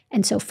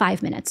 And so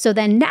 5 minutes. So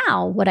then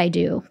now what I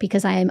do,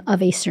 because I am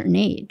of a certain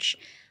age,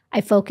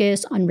 I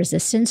focus on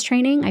resistance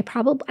training.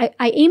 I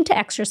aim to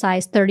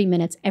exercise 30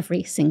 minutes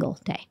every single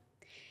day.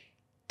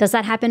 Does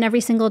that happen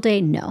every single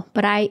day? No,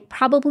 but I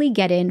probably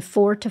get in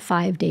 4 to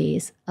 5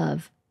 days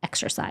of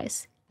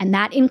exercise. And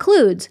that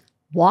includes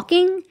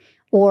walking,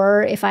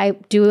 or if I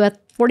do a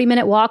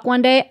 40-minute walk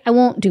one day, I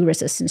won't do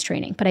resistance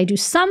training, but I do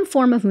some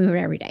form of movement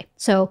every day.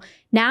 So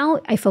now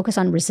I focus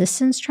on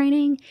resistance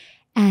training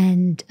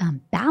and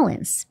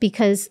balance,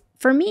 because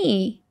for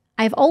me,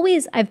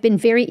 I've been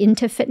very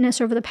into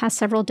fitness over the past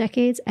several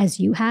decades, as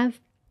you have.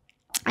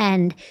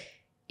 And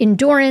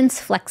endurance,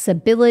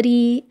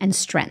 flexibility, and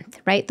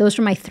strength, right? Those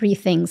were my 3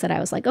 things that I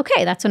was like,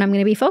 okay, that's what I'm going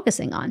to be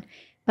focusing on.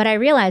 But I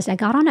realized I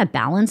got on a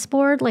balance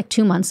board like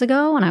 2 months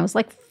ago and I was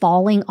like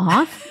falling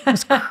off. It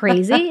was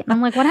crazy. And I'm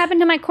like, what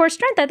happened to my core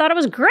strength? I thought it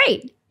was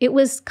great. It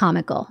was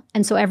comical.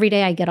 And so every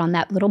day I get on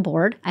that little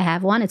board. I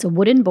have one. It's a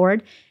wooden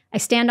board. I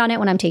stand on it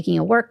when I'm taking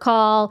a work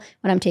call,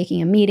 when I'm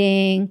taking a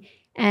meeting,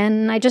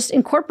 and I just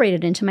incorporate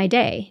it into my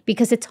day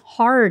because it's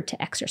hard to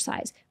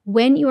exercise.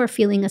 When you are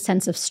feeling a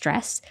sense of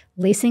stress,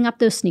 lacing up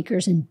those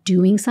sneakers and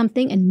doing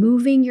something and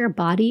moving your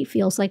body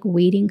feels like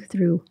wading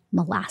through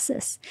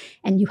molasses.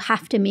 And you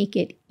have to make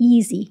it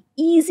easy,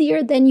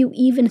 easier than you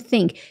even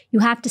think. You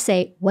have to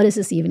say, what is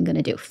this even going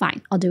to do?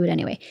 Fine, I'll do it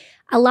anyway.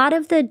 A lot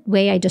of the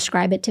way I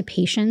describe it to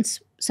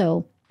patients,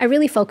 so I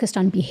really focused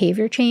on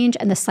behavior change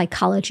and the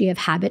psychology of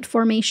habit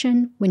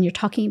formation when you're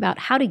talking about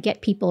how to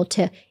get people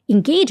to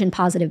engage in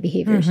positive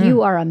behaviors. Mm-hmm.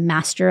 You are a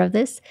master of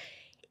this.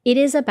 It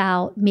is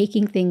about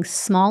making things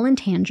small and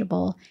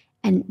tangible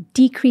and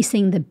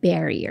decreasing the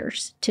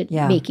barriers to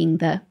taking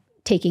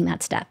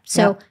that step.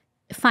 So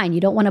fine,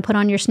 you don't want to put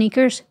on your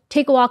sneakers,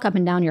 take a walk up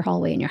and down your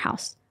hallway in your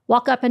house.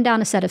 Walk up and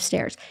down a set of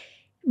stairs.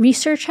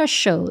 Research has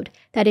showed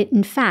that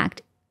in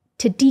fact,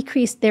 to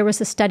decrease, there was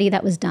a study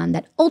that was done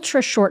that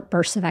ultra short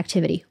bursts of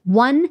activity,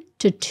 1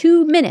 to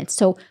 2 minutes.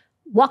 So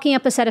walking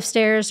up a set of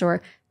stairs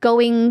or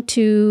going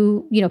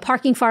to,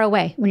 parking far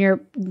away when you're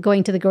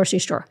going to the grocery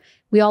store.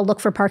 We all look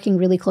for parking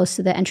really close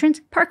to the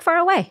entrance. Park far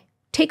away.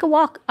 Take a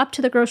walk up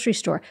to the grocery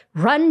store.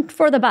 Run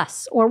for the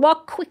bus or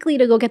walk quickly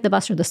to go get the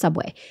bus or the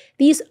subway.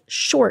 These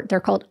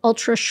they're called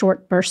ultra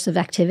short bursts of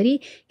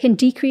activity, can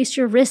decrease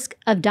your risk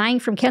of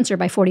dying from cancer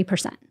by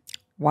 40%.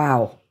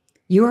 Wow.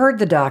 You heard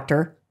the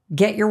doctor.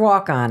 Get your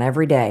walk on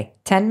every day.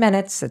 10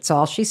 minutes, that's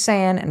all she's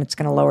saying, and it's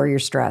going to lower your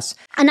stress.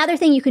 Another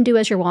thing you can do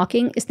as you're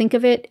walking is think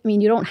of it,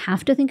 you don't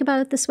have to think about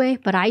it this way,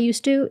 but I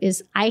used to,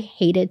 I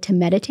hated to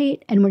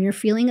meditate. And when you're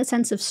feeling a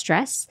sense of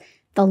stress,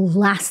 the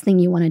last thing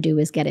you want to do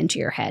is get into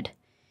your head.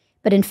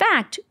 But in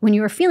fact, when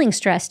you are feeling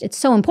stressed, it's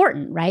so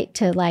important, right?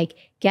 To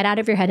get out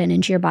of your head and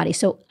into your body.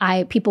 So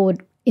people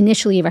would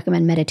initially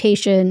recommend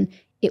meditation,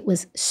 it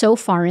was so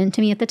foreign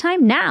to me at the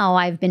time. Now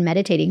I've been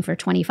meditating for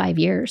 25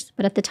 years,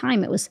 but at the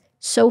time it was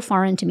so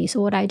foreign to me.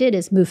 So what I did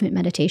is movement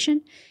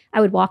meditation.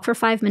 I would walk for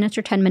 5 minutes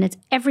or 10 minutes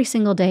every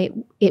single day.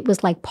 It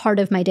was like part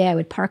of my day. I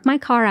would park my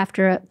car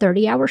after a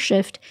 30-hour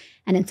shift,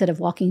 and instead of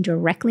walking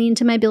directly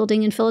into my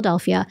building in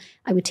Philadelphia,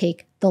 I would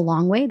take the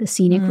long way, the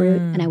scenic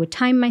route, and I would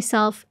time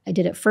myself. I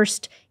did it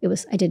first.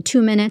 I did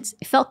 2 minutes.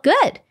 It felt good.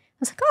 I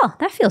was like, oh,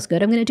 that feels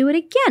good. I'm going to do it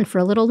again for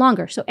a little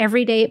longer. So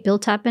every day it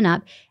built up and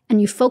up,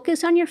 and you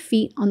focus on your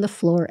feet on the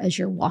floor as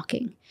you're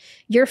walking.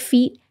 Your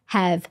feet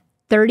have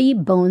 30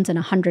 bones and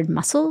 100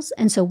 muscles.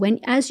 And so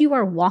as you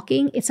are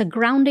walking, it's a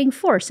grounding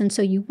force. And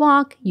so you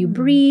walk, you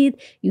breathe,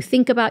 you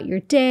think about your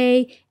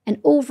day, and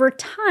over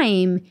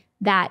time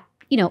that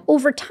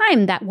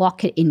walk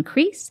could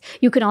increase.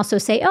 You can also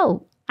say,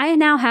 oh, I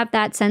now have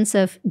that sense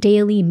of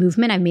daily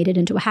movement. I've made it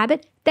into a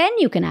habit. Then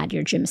you can add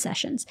your gym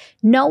sessions.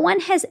 No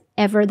one has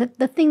ever,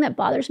 the thing that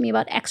bothers me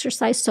about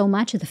exercise so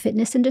much is the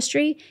fitness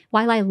industry.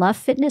 While I love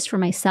fitness for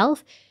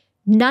myself,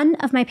 none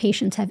of my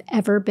patients have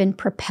ever been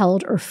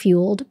propelled or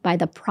fueled by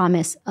the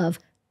promise of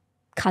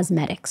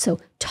cosmetics. So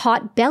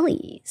taut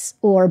bellies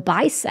or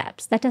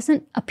biceps, that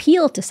doesn't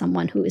appeal to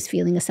someone who is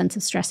feeling a sense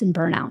of stress and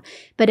burnout.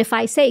 But if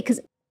I say, because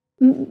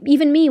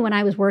even me, when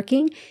I was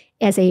working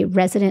as a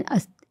resident,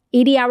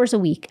 80 hours a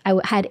week, I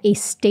had a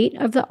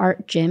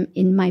state-of-the-art gym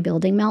in my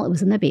building, Mel. It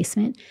was in the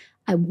basement.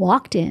 I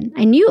walked in.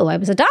 I knew I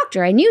was a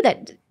doctor. I knew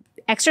that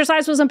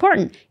exercise was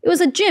important. It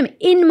was a gym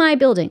in my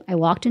building. I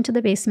walked into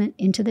the basement,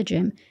 into the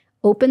gym,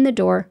 opened the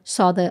door,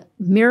 saw the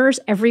mirrors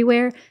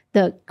everywhere,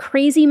 the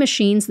crazy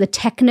machines,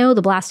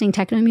 the blasting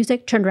techno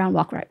music, turned around,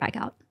 walked right back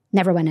out.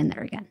 Never went in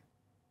there again.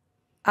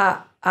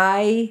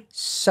 I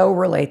so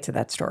relate to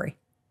that story.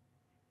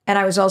 And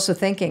I was also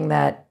thinking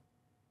that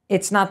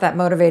it's not that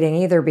motivating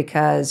either,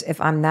 because if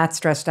I'm that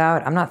stressed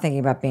out, I'm not thinking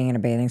about being in a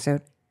bathing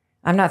suit.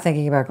 I'm not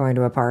thinking about going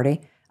to a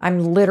party.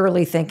 I'm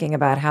literally thinking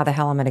about how the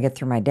hell I'm going to get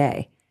through my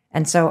day.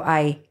 And so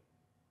I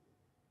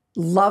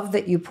love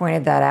that you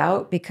pointed that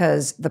out,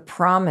 because the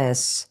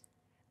promise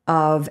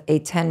of a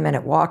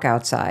 10-minute walk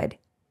outside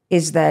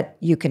is that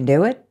you can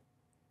do it.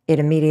 It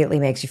immediately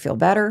makes you feel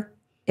better.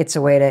 It's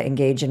a way to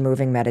engage in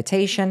moving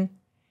meditation.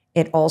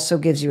 It also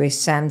gives you a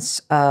sense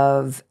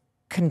of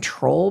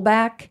control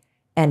back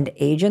and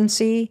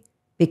agency,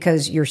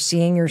 because you're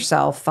seeing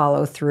yourself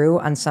follow through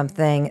on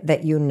something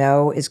that you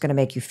know is going to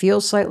make you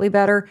feel slightly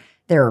better.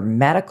 There are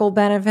medical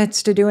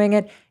benefits to doing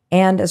it.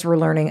 And as we're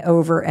learning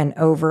over and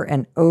over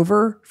and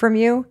over from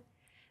you,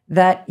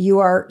 that you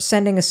are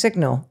sending a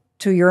signal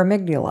to your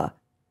amygdala.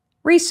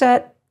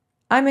 Reset.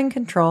 I'm in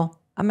control.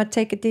 I'm going to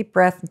take a deep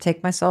breath and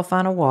take myself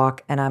on a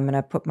walk, and I'm going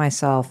to put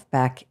myself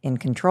back in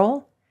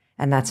control.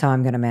 And that's how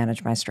I'm going to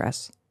manage my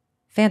stress.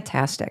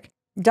 Fantastic.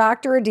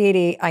 Dr.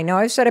 Aditi, I know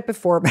I've said it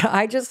before, but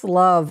I just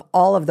love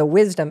all of the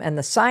wisdom and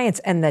the science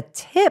and the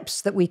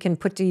tips that we can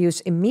put to use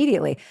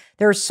immediately.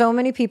 There are so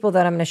many people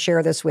that I'm going to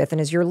share this with.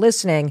 And as you're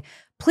listening,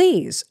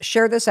 please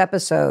share this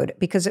episode,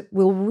 because it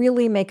will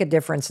really make a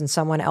difference in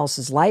someone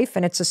else's life.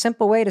 And it's a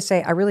simple way to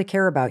say, I really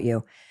care about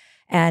you.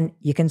 And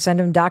you can send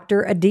them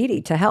Dr.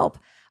 Aditi to help.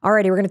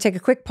 Alrighty, we're going to take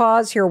a quick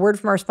pause, hear a word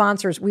from our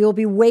sponsors. We will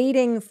be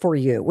waiting for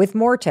you with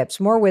more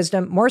tips, more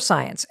wisdom, more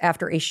science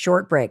after a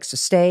short break. So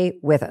stay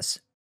with us.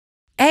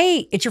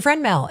 Hey, it's your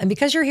friend Mel. And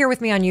because you're here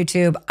with me on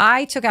YouTube,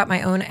 I took out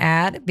my own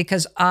ad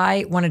because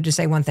I wanted to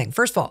say one thing.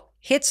 First of all,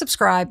 hit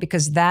subscribe,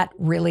 because that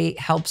really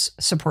helps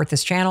support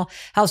this channel,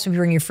 helps me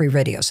bring you free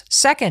videos.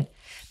 Second,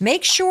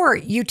 make sure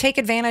you take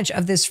advantage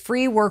of this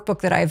free workbook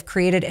that I've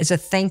created as a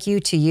thank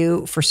you to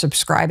you for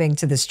subscribing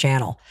to this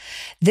channel.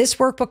 This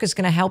workbook is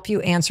going to help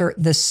you answer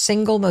the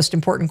single most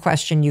important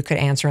question you could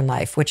answer in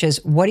life, which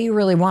is, what do you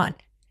really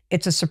want?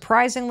 It's a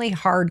surprisingly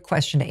hard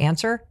question to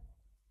answer,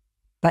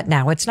 but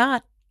now it's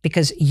not.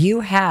 Because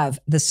you have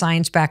the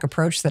science-backed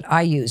approach that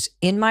I use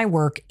in my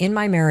work, in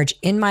my marriage,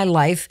 in my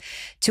life,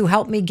 to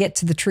help me get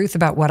to the truth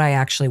about what I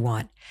actually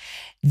want.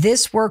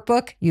 This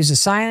workbook uses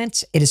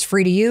science. It is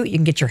free to you. You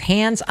can get your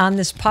hands on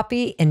this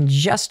puppy in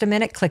just a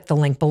minute. Click the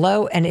link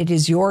below, and it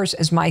is yours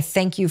as my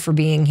thank you for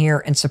being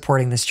here and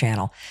supporting this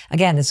channel.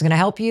 Again, this is going to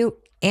help you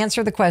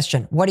answer the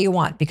question, what do you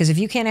want? Because if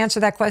you can't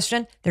answer that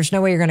question, there's no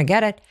way you're going to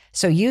get it.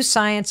 So use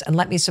science and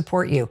let me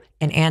support you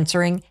in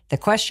answering the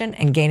question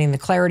and gaining the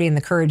clarity and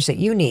the courage that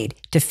you need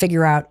to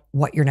figure out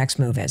what your next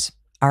move is.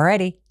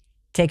 Alrighty,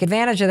 take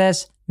advantage of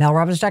this.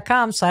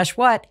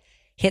 melrobbins.com/what.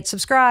 Hit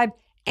subscribe,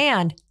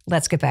 and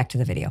let's get back to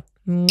the video.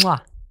 Mwah.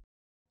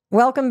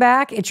 Welcome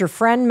back. It's your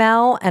friend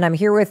Mel, and I'm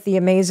here with the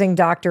amazing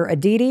Dr.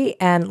 Aditi,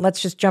 and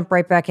let's just jump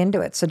right back into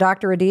it. So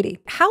Dr. Aditi,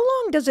 how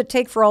long does it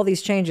take for all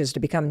these changes to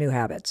become new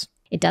habits?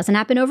 It doesn't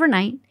happen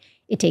overnight.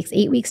 It takes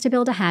 8 weeks to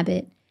build a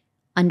habit.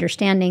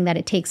 Understanding that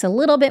it takes a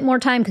little bit more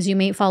time because you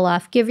may fall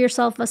off. Give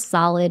yourself a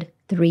solid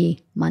 3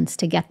 months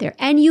to get there,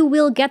 and you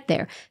will get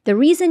there. The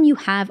reason you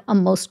have a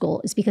most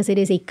goal is because it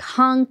is a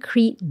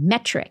concrete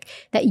metric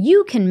that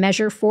you can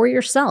measure for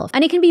yourself.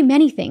 And it can be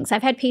many things.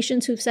 I've had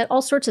patients who've said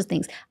all sorts of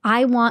things.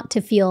 I want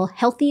to feel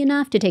healthy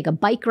enough to take a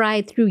bike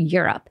ride through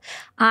Europe.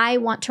 I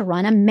want to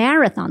run a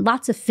marathon,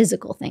 lots of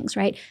physical things,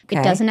 right? Okay.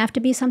 It doesn't have to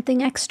be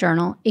something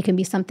external. It can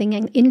be something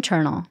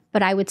internal.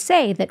 But I would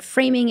say that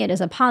framing it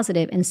as a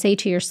positive and say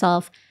to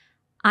yourself,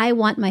 I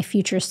want my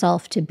future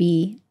self to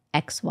be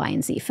X, Y,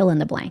 and Z, fill in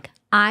the blank.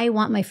 I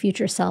want my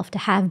future self to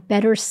have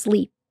better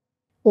sleep.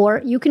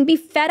 Or you can be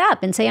fed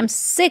up and say, I'm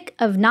sick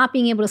of not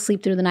being able to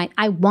sleep through the night.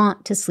 I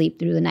want to sleep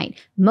through the night.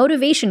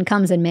 Motivation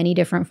comes in many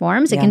different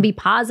forms. It can be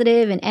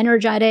positive and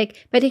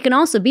energetic, but it can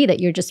also be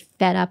that you're just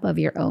fed up of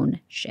your own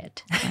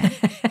shit. Right?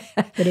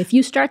 But if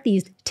you start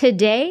these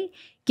today,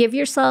 give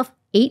yourself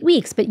 8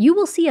 weeks, but you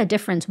will see a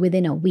difference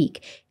within a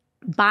week.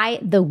 By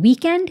the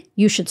weekend,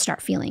 you should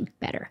start feeling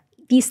better.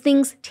 These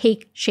things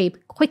take shape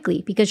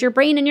quickly because your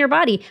brain and your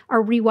body are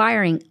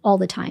rewiring all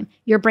the time.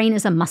 Your brain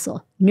is a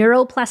muscle.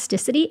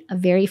 Neuroplasticity, a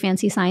very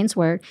fancy science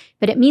word,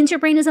 but it means your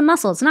brain is a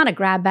muscle. It's not a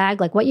grab bag.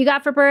 Like what you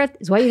got for birth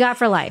is what you got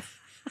for life.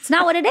 It's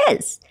not what it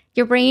is.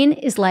 Your brain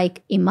is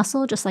like a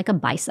muscle, just like a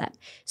bicep.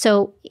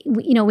 So,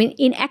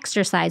 in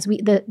exercise,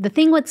 the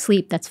thing with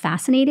sleep that's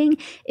fascinating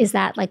is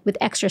that, like with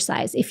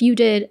exercise, if you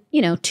did,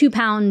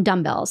 2-pound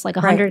dumbbells, like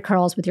 100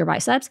 curls with your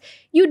biceps,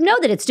 you'd know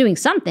that it's doing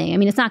something. I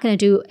mean, it's not going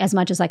to do as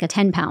much as like a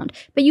 10-pound,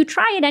 but you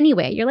try it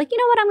anyway. You're like, you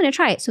know what, I'm going to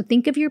try it. So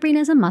think of your brain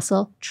as a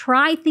muscle,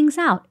 try things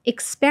out,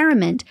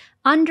 experiment,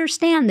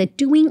 understand that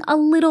doing a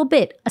little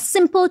bit, a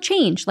simple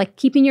change, like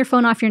keeping your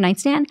phone off your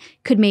nightstand,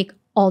 could make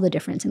all the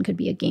difference and could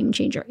be a game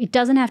changer. It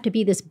doesn't have to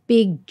be this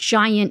big,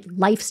 giant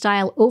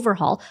lifestyle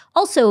overhaul.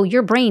 Also,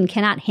 your brain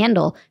cannot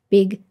handle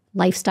big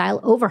lifestyle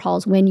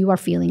overhauls when you are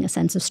feeling a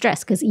sense of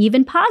stress, because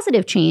even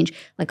positive change,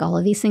 like all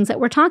of these things that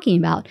we're talking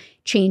about,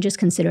 change is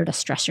considered a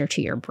stressor to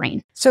your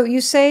brain. So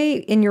you say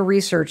in your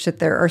research that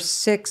there are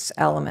 6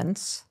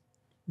 elements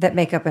that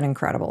make up an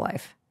incredible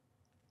life.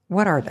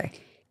 What are they?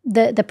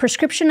 The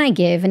prescription I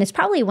give, and it's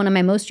probably one of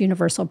my most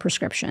universal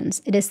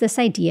prescriptions, it is this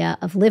idea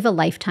of live a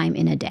lifetime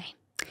in a day.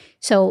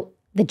 So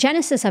the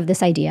genesis of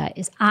this idea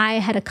is I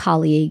had a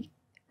colleague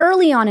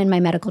early on in my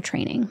medical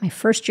training, my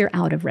first year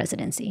out of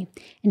residency,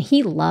 and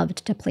he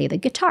loved to play the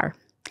guitar.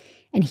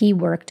 And he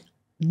worked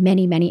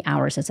many, many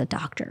hours as a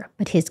doctor,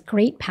 but his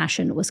great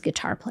passion was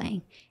guitar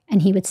playing.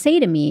 And he would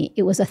say to me,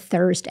 it was a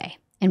Thursday,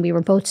 and we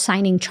were both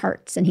signing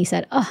charts. And he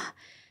said, oh,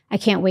 I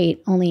can't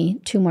wait only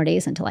 2 more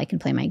days until I can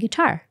play my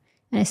guitar.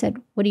 And I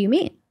said, what do you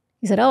mean?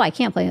 He said, oh, I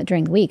can't play it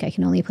during the week. I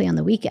can only play on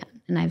the weekend.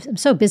 And I'm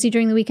so busy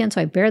during the weekend,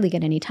 so I barely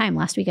get any time.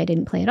 Last week, I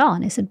didn't play at all.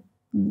 And I said,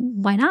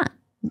 why not?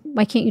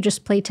 Why can't you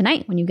just play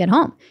tonight when you get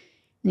home?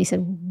 And he said,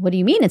 what do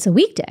you mean? It's a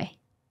weekday.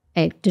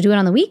 To do it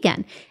on the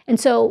weekend. And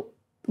so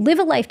live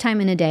a lifetime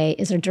in a day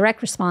is a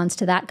direct response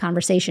to that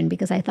conversation,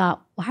 because I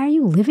thought, why are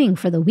you living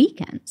for the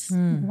weekends?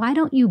 Why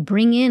don't you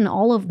bring in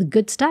all of the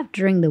good stuff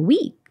during the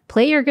week?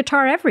 Play your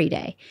guitar every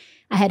day.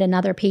 I had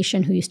another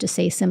patient who used to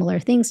say similar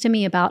things to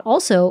me about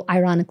also,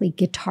 ironically,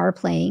 guitar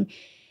playing.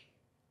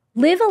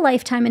 Live a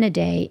lifetime in a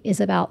day is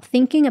about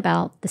thinking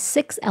about the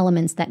 6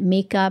 elements that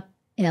make up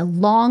a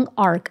long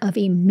arc of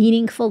a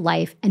meaningful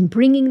life and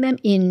bringing them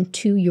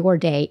into your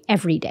day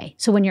every day.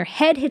 So when your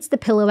head hits the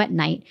pillow at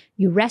night,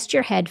 you rest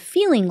your head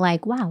feeling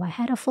like, wow, I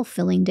had a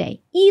fulfilling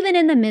day, even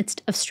in the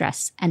midst of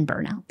stress and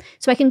burnout.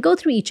 So I can go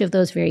through each of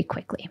those very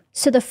quickly.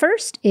 So the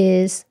first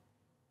is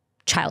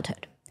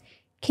childhood.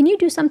 Can you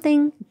do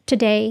something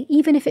today,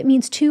 even if it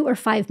means 2 or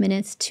 5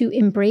 minutes, to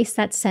embrace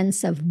that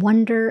sense of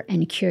wonder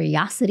and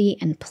curiosity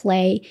and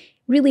play?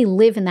 Really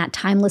live in that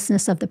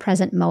timelessness of the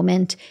present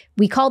moment.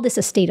 We call this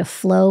a state of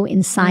flow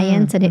in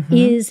science, and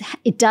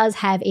it does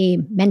have a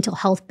mental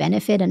health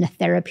benefit and a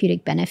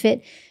therapeutic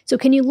benefit. So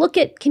can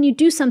you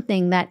do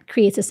something that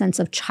creates a sense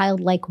of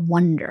childlike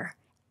wonder?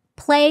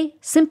 Play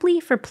simply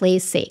for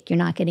play's sake. You're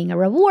not getting a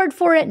reward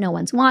for it. No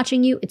one's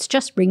watching you. It's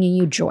just bringing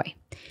you joy.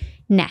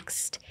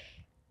 Next.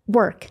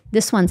 Work.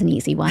 This one's an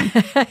easy one.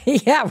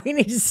 Yeah, we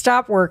need to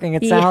stop working,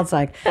 it sounds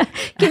like.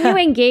 Can you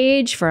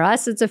engage? For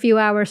us, it's a few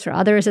hours. For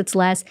others, it's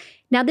less.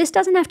 Now, this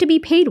doesn't have to be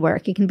paid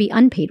work. It can be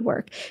unpaid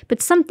work,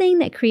 but something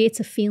that creates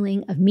a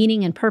feeling of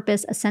meaning and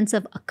purpose, a sense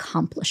of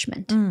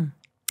accomplishment.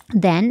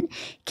 Then,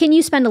 can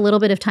you spend a little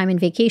bit of time in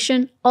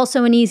vacation?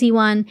 Also an easy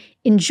one.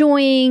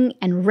 Enjoying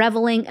and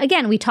reveling.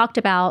 Again, we talked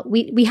about,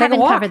 we haven't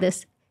covered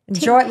this.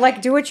 Enjoy,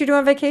 do what you do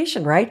on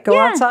vacation, right? Go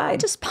outside.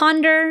 Just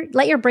ponder.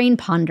 Let your brain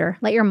ponder.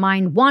 Let your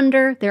mind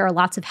wander. There are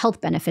lots of health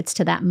benefits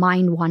to that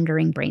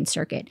mind-wandering brain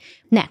circuit.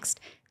 Next,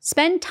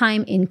 spend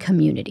time in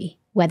community.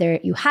 Whether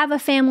you have a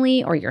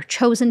family or your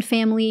chosen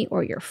family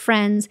or your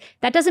friends,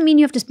 that doesn't mean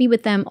you have to be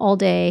with them all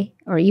day,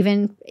 or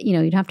even, you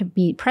don't have to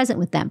be present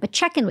with them, but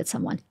check in with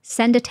someone.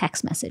 Send a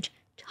text message.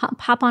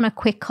 Hop on a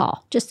quick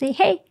call. Just say,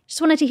 hey,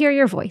 just wanted to hear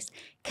your voice.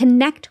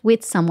 Connect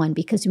with someone,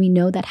 because we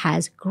know that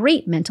has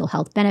great mental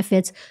health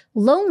benefits.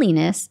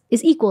 Loneliness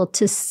is equal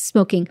to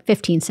smoking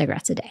 15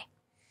 cigarettes a day.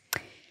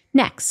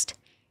 Next,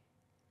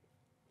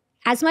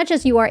 As much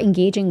as you are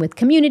engaging with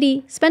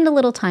community, spend a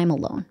little time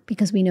alone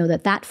because we know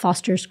that that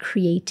fosters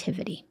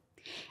creativity.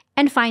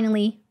 And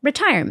finally,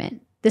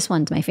 retirement. This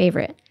one's my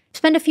favorite.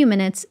 Spend a few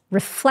minutes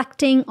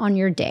reflecting on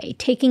your day,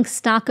 taking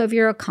stock of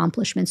your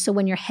accomplishments. So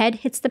when your head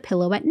hits the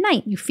pillow at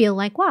night, you feel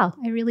like, wow,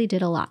 I really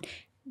did a lot.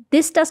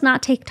 This does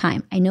not take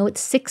time. I know it's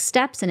 6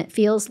 steps and it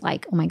feels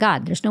like, oh my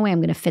God, there's no way I'm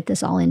going to fit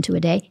this all into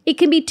a day. It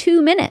can be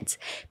 2 minutes,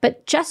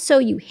 but just so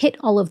you hit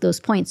all of those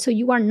points, so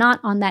you are not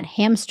on that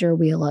hamster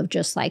wheel of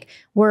just like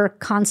work,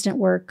 constant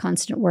work,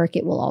 constant work.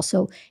 It will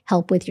also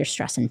help with your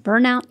stress and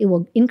burnout. It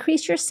will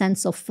increase your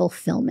sense of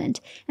fulfillment.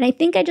 And I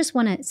think I just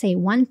want to say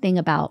one thing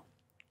about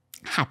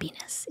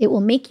happiness. It will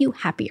make you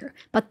happier,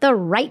 but the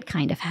right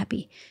kind of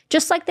happy.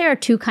 Just like there are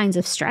 2 kinds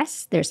of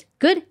stress, there's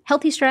good,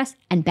 healthy stress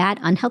and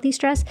bad, unhealthy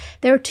stress.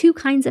 There are 2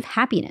 kinds of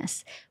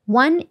happiness.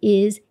 One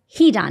is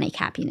hedonic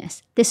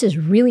happiness. This is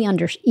really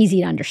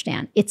easy to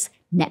understand. It's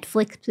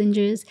Netflix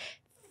binges,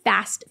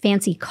 fast,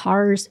 fancy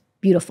cars,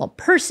 beautiful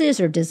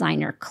purses or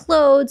designer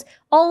clothes,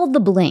 all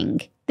the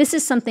bling. This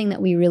is something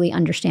that we really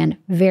understand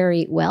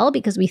very well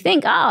because we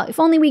think, oh, if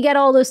only we get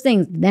all those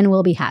things, then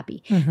we'll be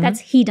happy.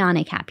 That's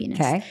hedonic happiness.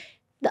 Okay.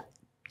 The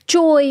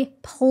joy,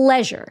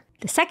 pleasure.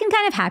 The second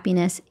kind of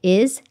happiness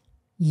is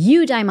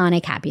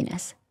eudaimonic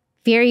happiness.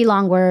 Very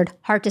long word,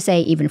 hard to say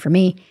even for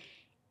me.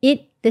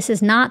 This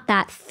is not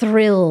that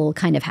thrill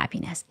kind of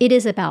happiness. It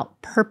is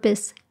about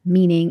purpose,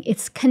 meaning,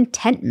 it's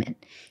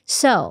contentment.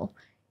 So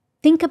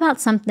think about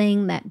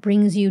something that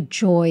brings you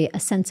joy, a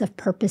sense of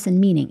purpose and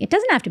meaning. It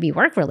doesn't have to be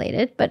work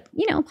related, but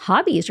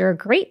hobbies are a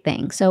great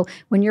thing. So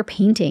when you're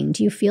painting,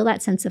 do you feel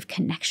that sense of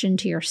connection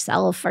to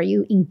yourself? Are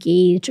you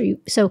engaged?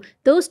 So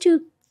those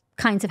 2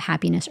 kinds of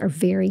happiness are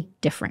very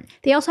different.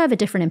 They also have a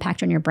different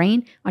impact on your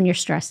brain, on your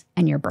stress,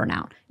 and your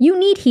burnout. You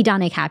need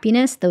hedonic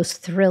happiness, those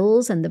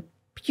thrills and the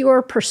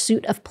pure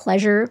pursuit of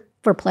pleasure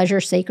for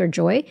pleasure's sake or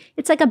joy.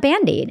 It's like a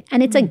Band-Aid,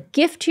 and it's a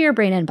gift to your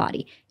brain and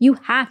body. You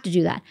have to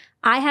do that.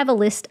 I have a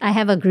list. I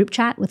have a group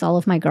chat with all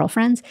of my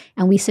girlfriends,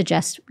 and we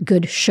suggest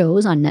good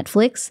shows on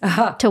Netflix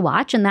to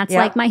watch. And that's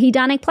like my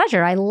hedonic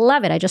pleasure. I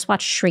love it. I just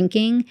watched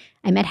Shrinking.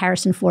 I met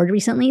Harrison Ford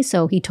recently,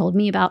 so he told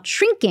me about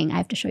Shrinking. I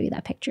have to show you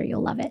that picture.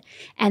 You'll love it.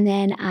 And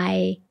then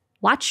I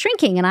watched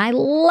Shrinking, and I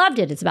loved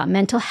it. It's about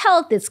mental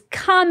health. It's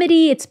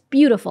comedy. It's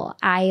beautiful.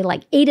 I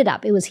ate it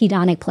up. It was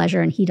hedonic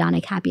pleasure and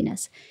hedonic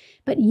happiness.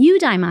 But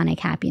eudaimonic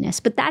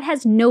happiness, but that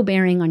has no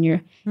bearing on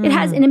it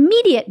has an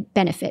immediate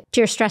benefit to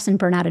your stress and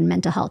burnout and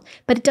mental health,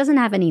 but it doesn't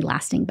have any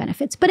lasting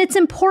benefits. But it's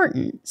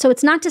important. So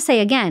it's not to say,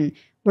 again,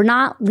 we're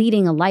not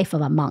leading a life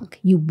of a monk.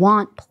 You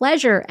want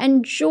pleasure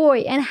and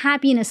joy and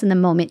happiness in the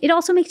moment. It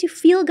also makes you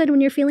feel good when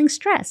you're feeling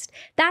stressed.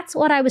 That's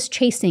what I was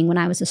chasing when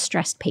I was a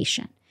stressed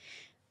patient.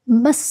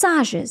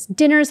 Massages,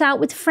 dinners out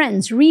with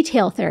friends,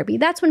 retail therapy.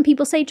 That's when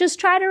people say, just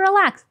try to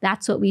relax.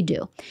 That's what we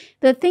do.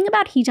 The thing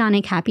about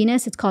hedonic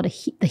happiness, it's called the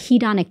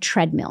hedonic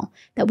treadmill,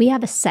 that we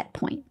have a set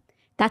point.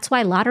 That's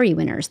why lottery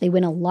winners, they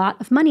win a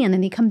lot of money and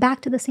then they come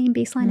back to the same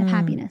baseline of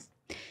happiness.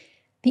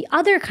 The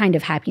other kind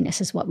of happiness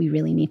is what we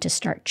really need to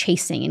start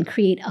chasing and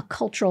create a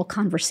cultural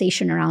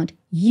conversation around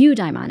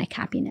eudaimonic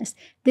happiness.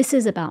 This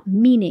is about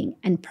meaning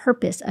and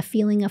purpose, a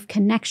feeling of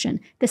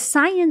connection. The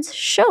science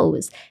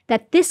shows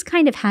that this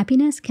kind of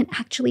happiness can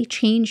actually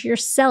change your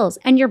cells,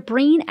 and your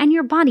brain and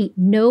your body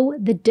know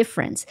the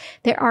difference.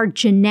 There are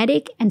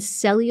genetic and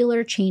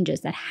cellular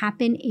changes that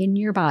happen in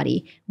your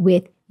body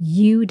with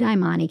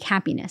eudaimonic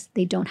happiness.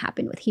 They don't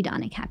happen with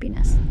hedonic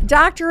happiness.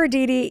 Dr.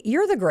 Aditi,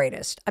 you're the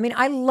greatest. I mean,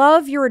 I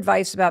love your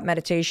advice about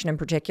meditation in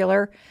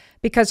particular,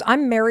 because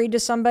I'm married to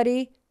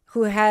somebody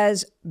who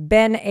has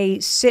been a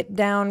sit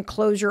down,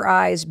 close your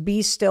eyes,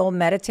 be still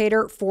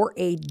meditator for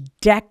a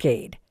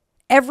decade.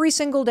 Every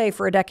single day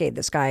for a decade,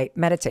 this guy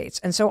meditates.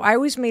 And so I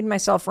always made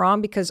myself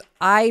wrong because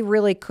I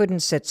really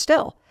couldn't sit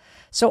still.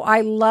 So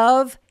I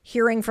love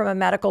hearing from a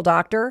medical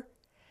doctor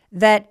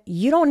that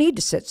you don't need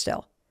to sit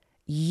still.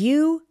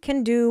 You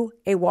can do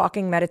a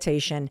walking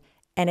meditation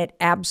and it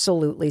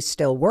absolutely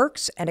still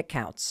works and it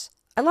counts.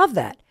 I love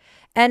that.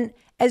 And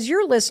as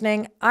you're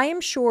listening, I am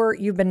sure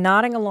you've been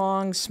nodding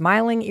along,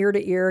 smiling ear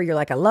to ear. You're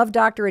like, I love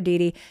Dr.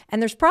 Aditi. And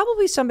there's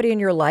probably somebody in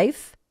your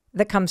life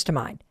that comes to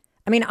mind.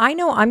 I mean, I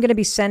know I'm going to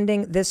be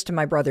sending this to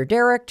my brother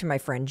Derek, to my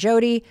friend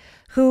Jody,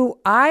 who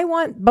I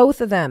want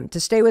both of them to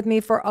stay with me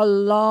for a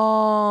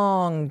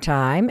long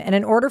time. And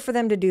in order for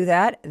them to do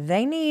that,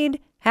 they need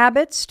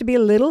habits to be a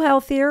little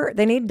healthier.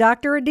 They need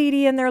Dr.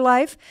 Aditi in their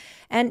life.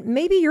 And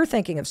maybe you're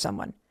thinking of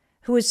someone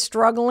who is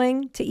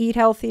struggling to eat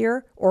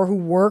healthier or who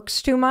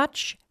works too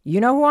much. You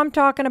know who I'm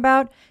talking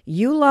about.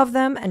 You love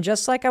them. And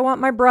just like I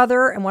want my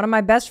brother and one of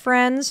my best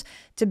friends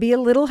to be a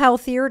little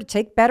healthier, to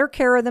take better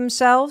care of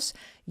themselves,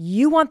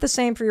 you want the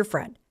same for your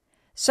friend.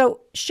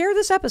 So share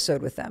this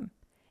episode with them.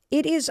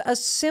 It is a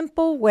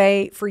simple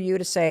way for you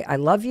to say, I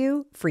love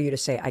you, for you to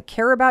say, I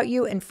care about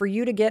you, and for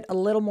you to get a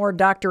little more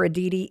Dr.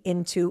 Aditi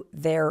into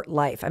their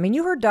life. I mean,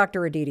 you heard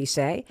Dr. Aditi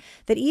say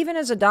that even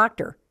as a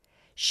doctor,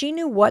 she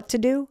knew what to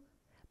do,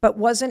 but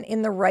wasn't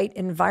in the right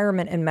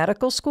environment in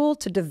medical school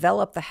to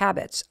develop the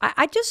habits.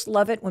 I just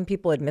love it when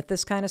people admit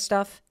this kind of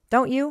stuff,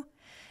 don't you?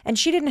 And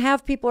she didn't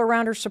have people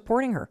around her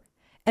supporting her.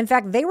 In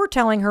fact, they were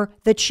telling her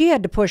that she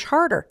had to push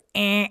harder.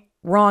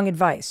 Wrong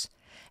advice.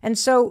 And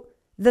so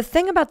the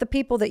thing about the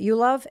people that you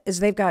love is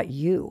they've got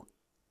you.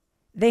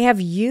 They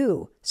have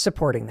you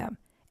supporting them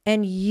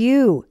and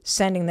you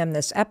sending them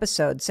this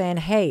episode saying,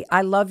 hey,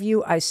 I love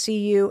you. I see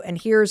you.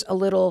 And here's a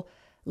little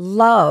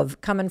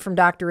love coming from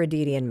Dr.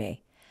 Aditi and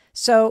me.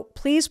 So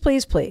please,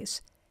 please,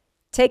 please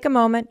take a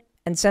moment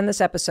and send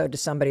this episode to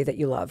somebody that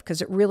you love,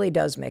 because it really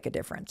does make a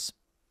difference.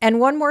 And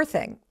one more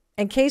thing,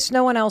 in case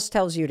no one else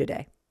tells you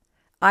today,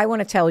 I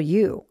want to tell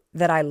you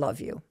that I love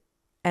you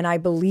and I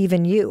believe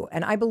in you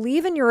and I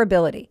believe in your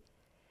ability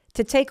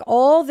to take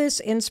all this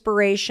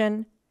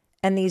inspiration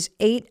and these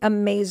 8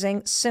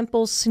 amazing,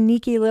 simple,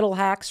 sneaky little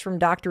hacks from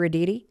Dr.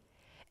 Aditi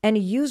and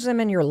use them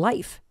in your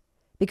life,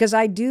 because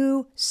I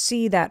do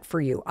see that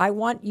for you. I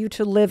want you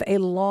to live a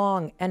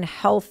long and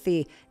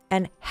healthy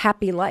and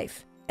happy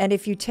life. And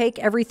if you take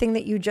everything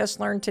that you just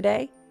learned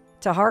today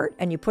to heart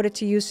and you put it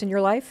to use in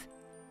your life,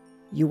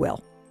 you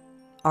will.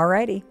 All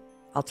righty.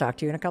 I'll talk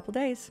to you in a couple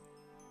days.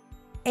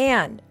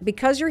 And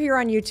because you're here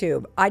on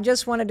YouTube, I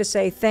just wanted to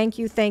say thank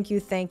you, thank you,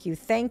 thank you,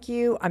 thank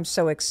you. I'm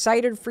so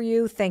excited for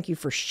you. Thank you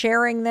for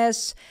sharing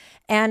this.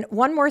 And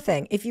one more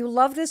thing, if you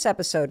love this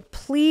episode,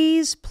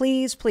 please,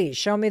 please, please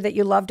show me that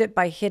you loved it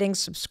by hitting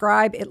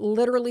subscribe. It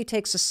literally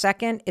takes a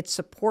second. It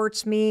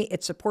supports me.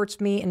 It supports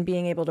me in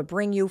being able to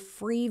bring you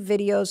free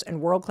videos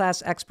and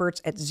world-class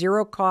experts at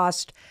zero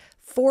cost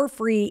for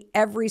free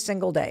every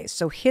single day.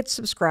 So hit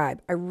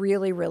subscribe. I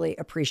really, really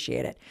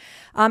appreciate it.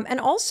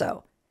 And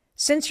also,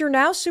 since you're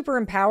now super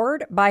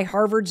empowered by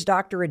Harvard's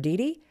Dr.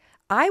 Aditi,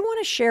 I want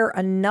to share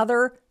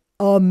another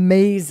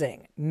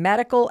amazing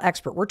medical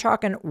expert. We're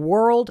talking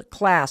world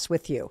class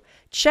with you.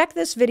 Check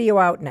this video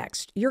out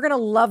next. You're going to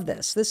love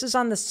this. This is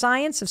on the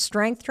science of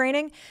strength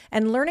training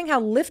and learning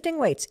how lifting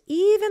weights,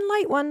 even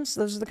light ones,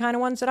 those are the kind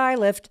of ones that I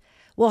lift,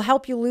 will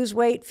help you lose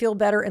weight, feel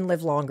better, and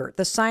live longer.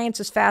 The science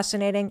is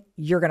fascinating.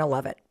 You're going to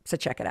love it. So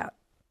check it out.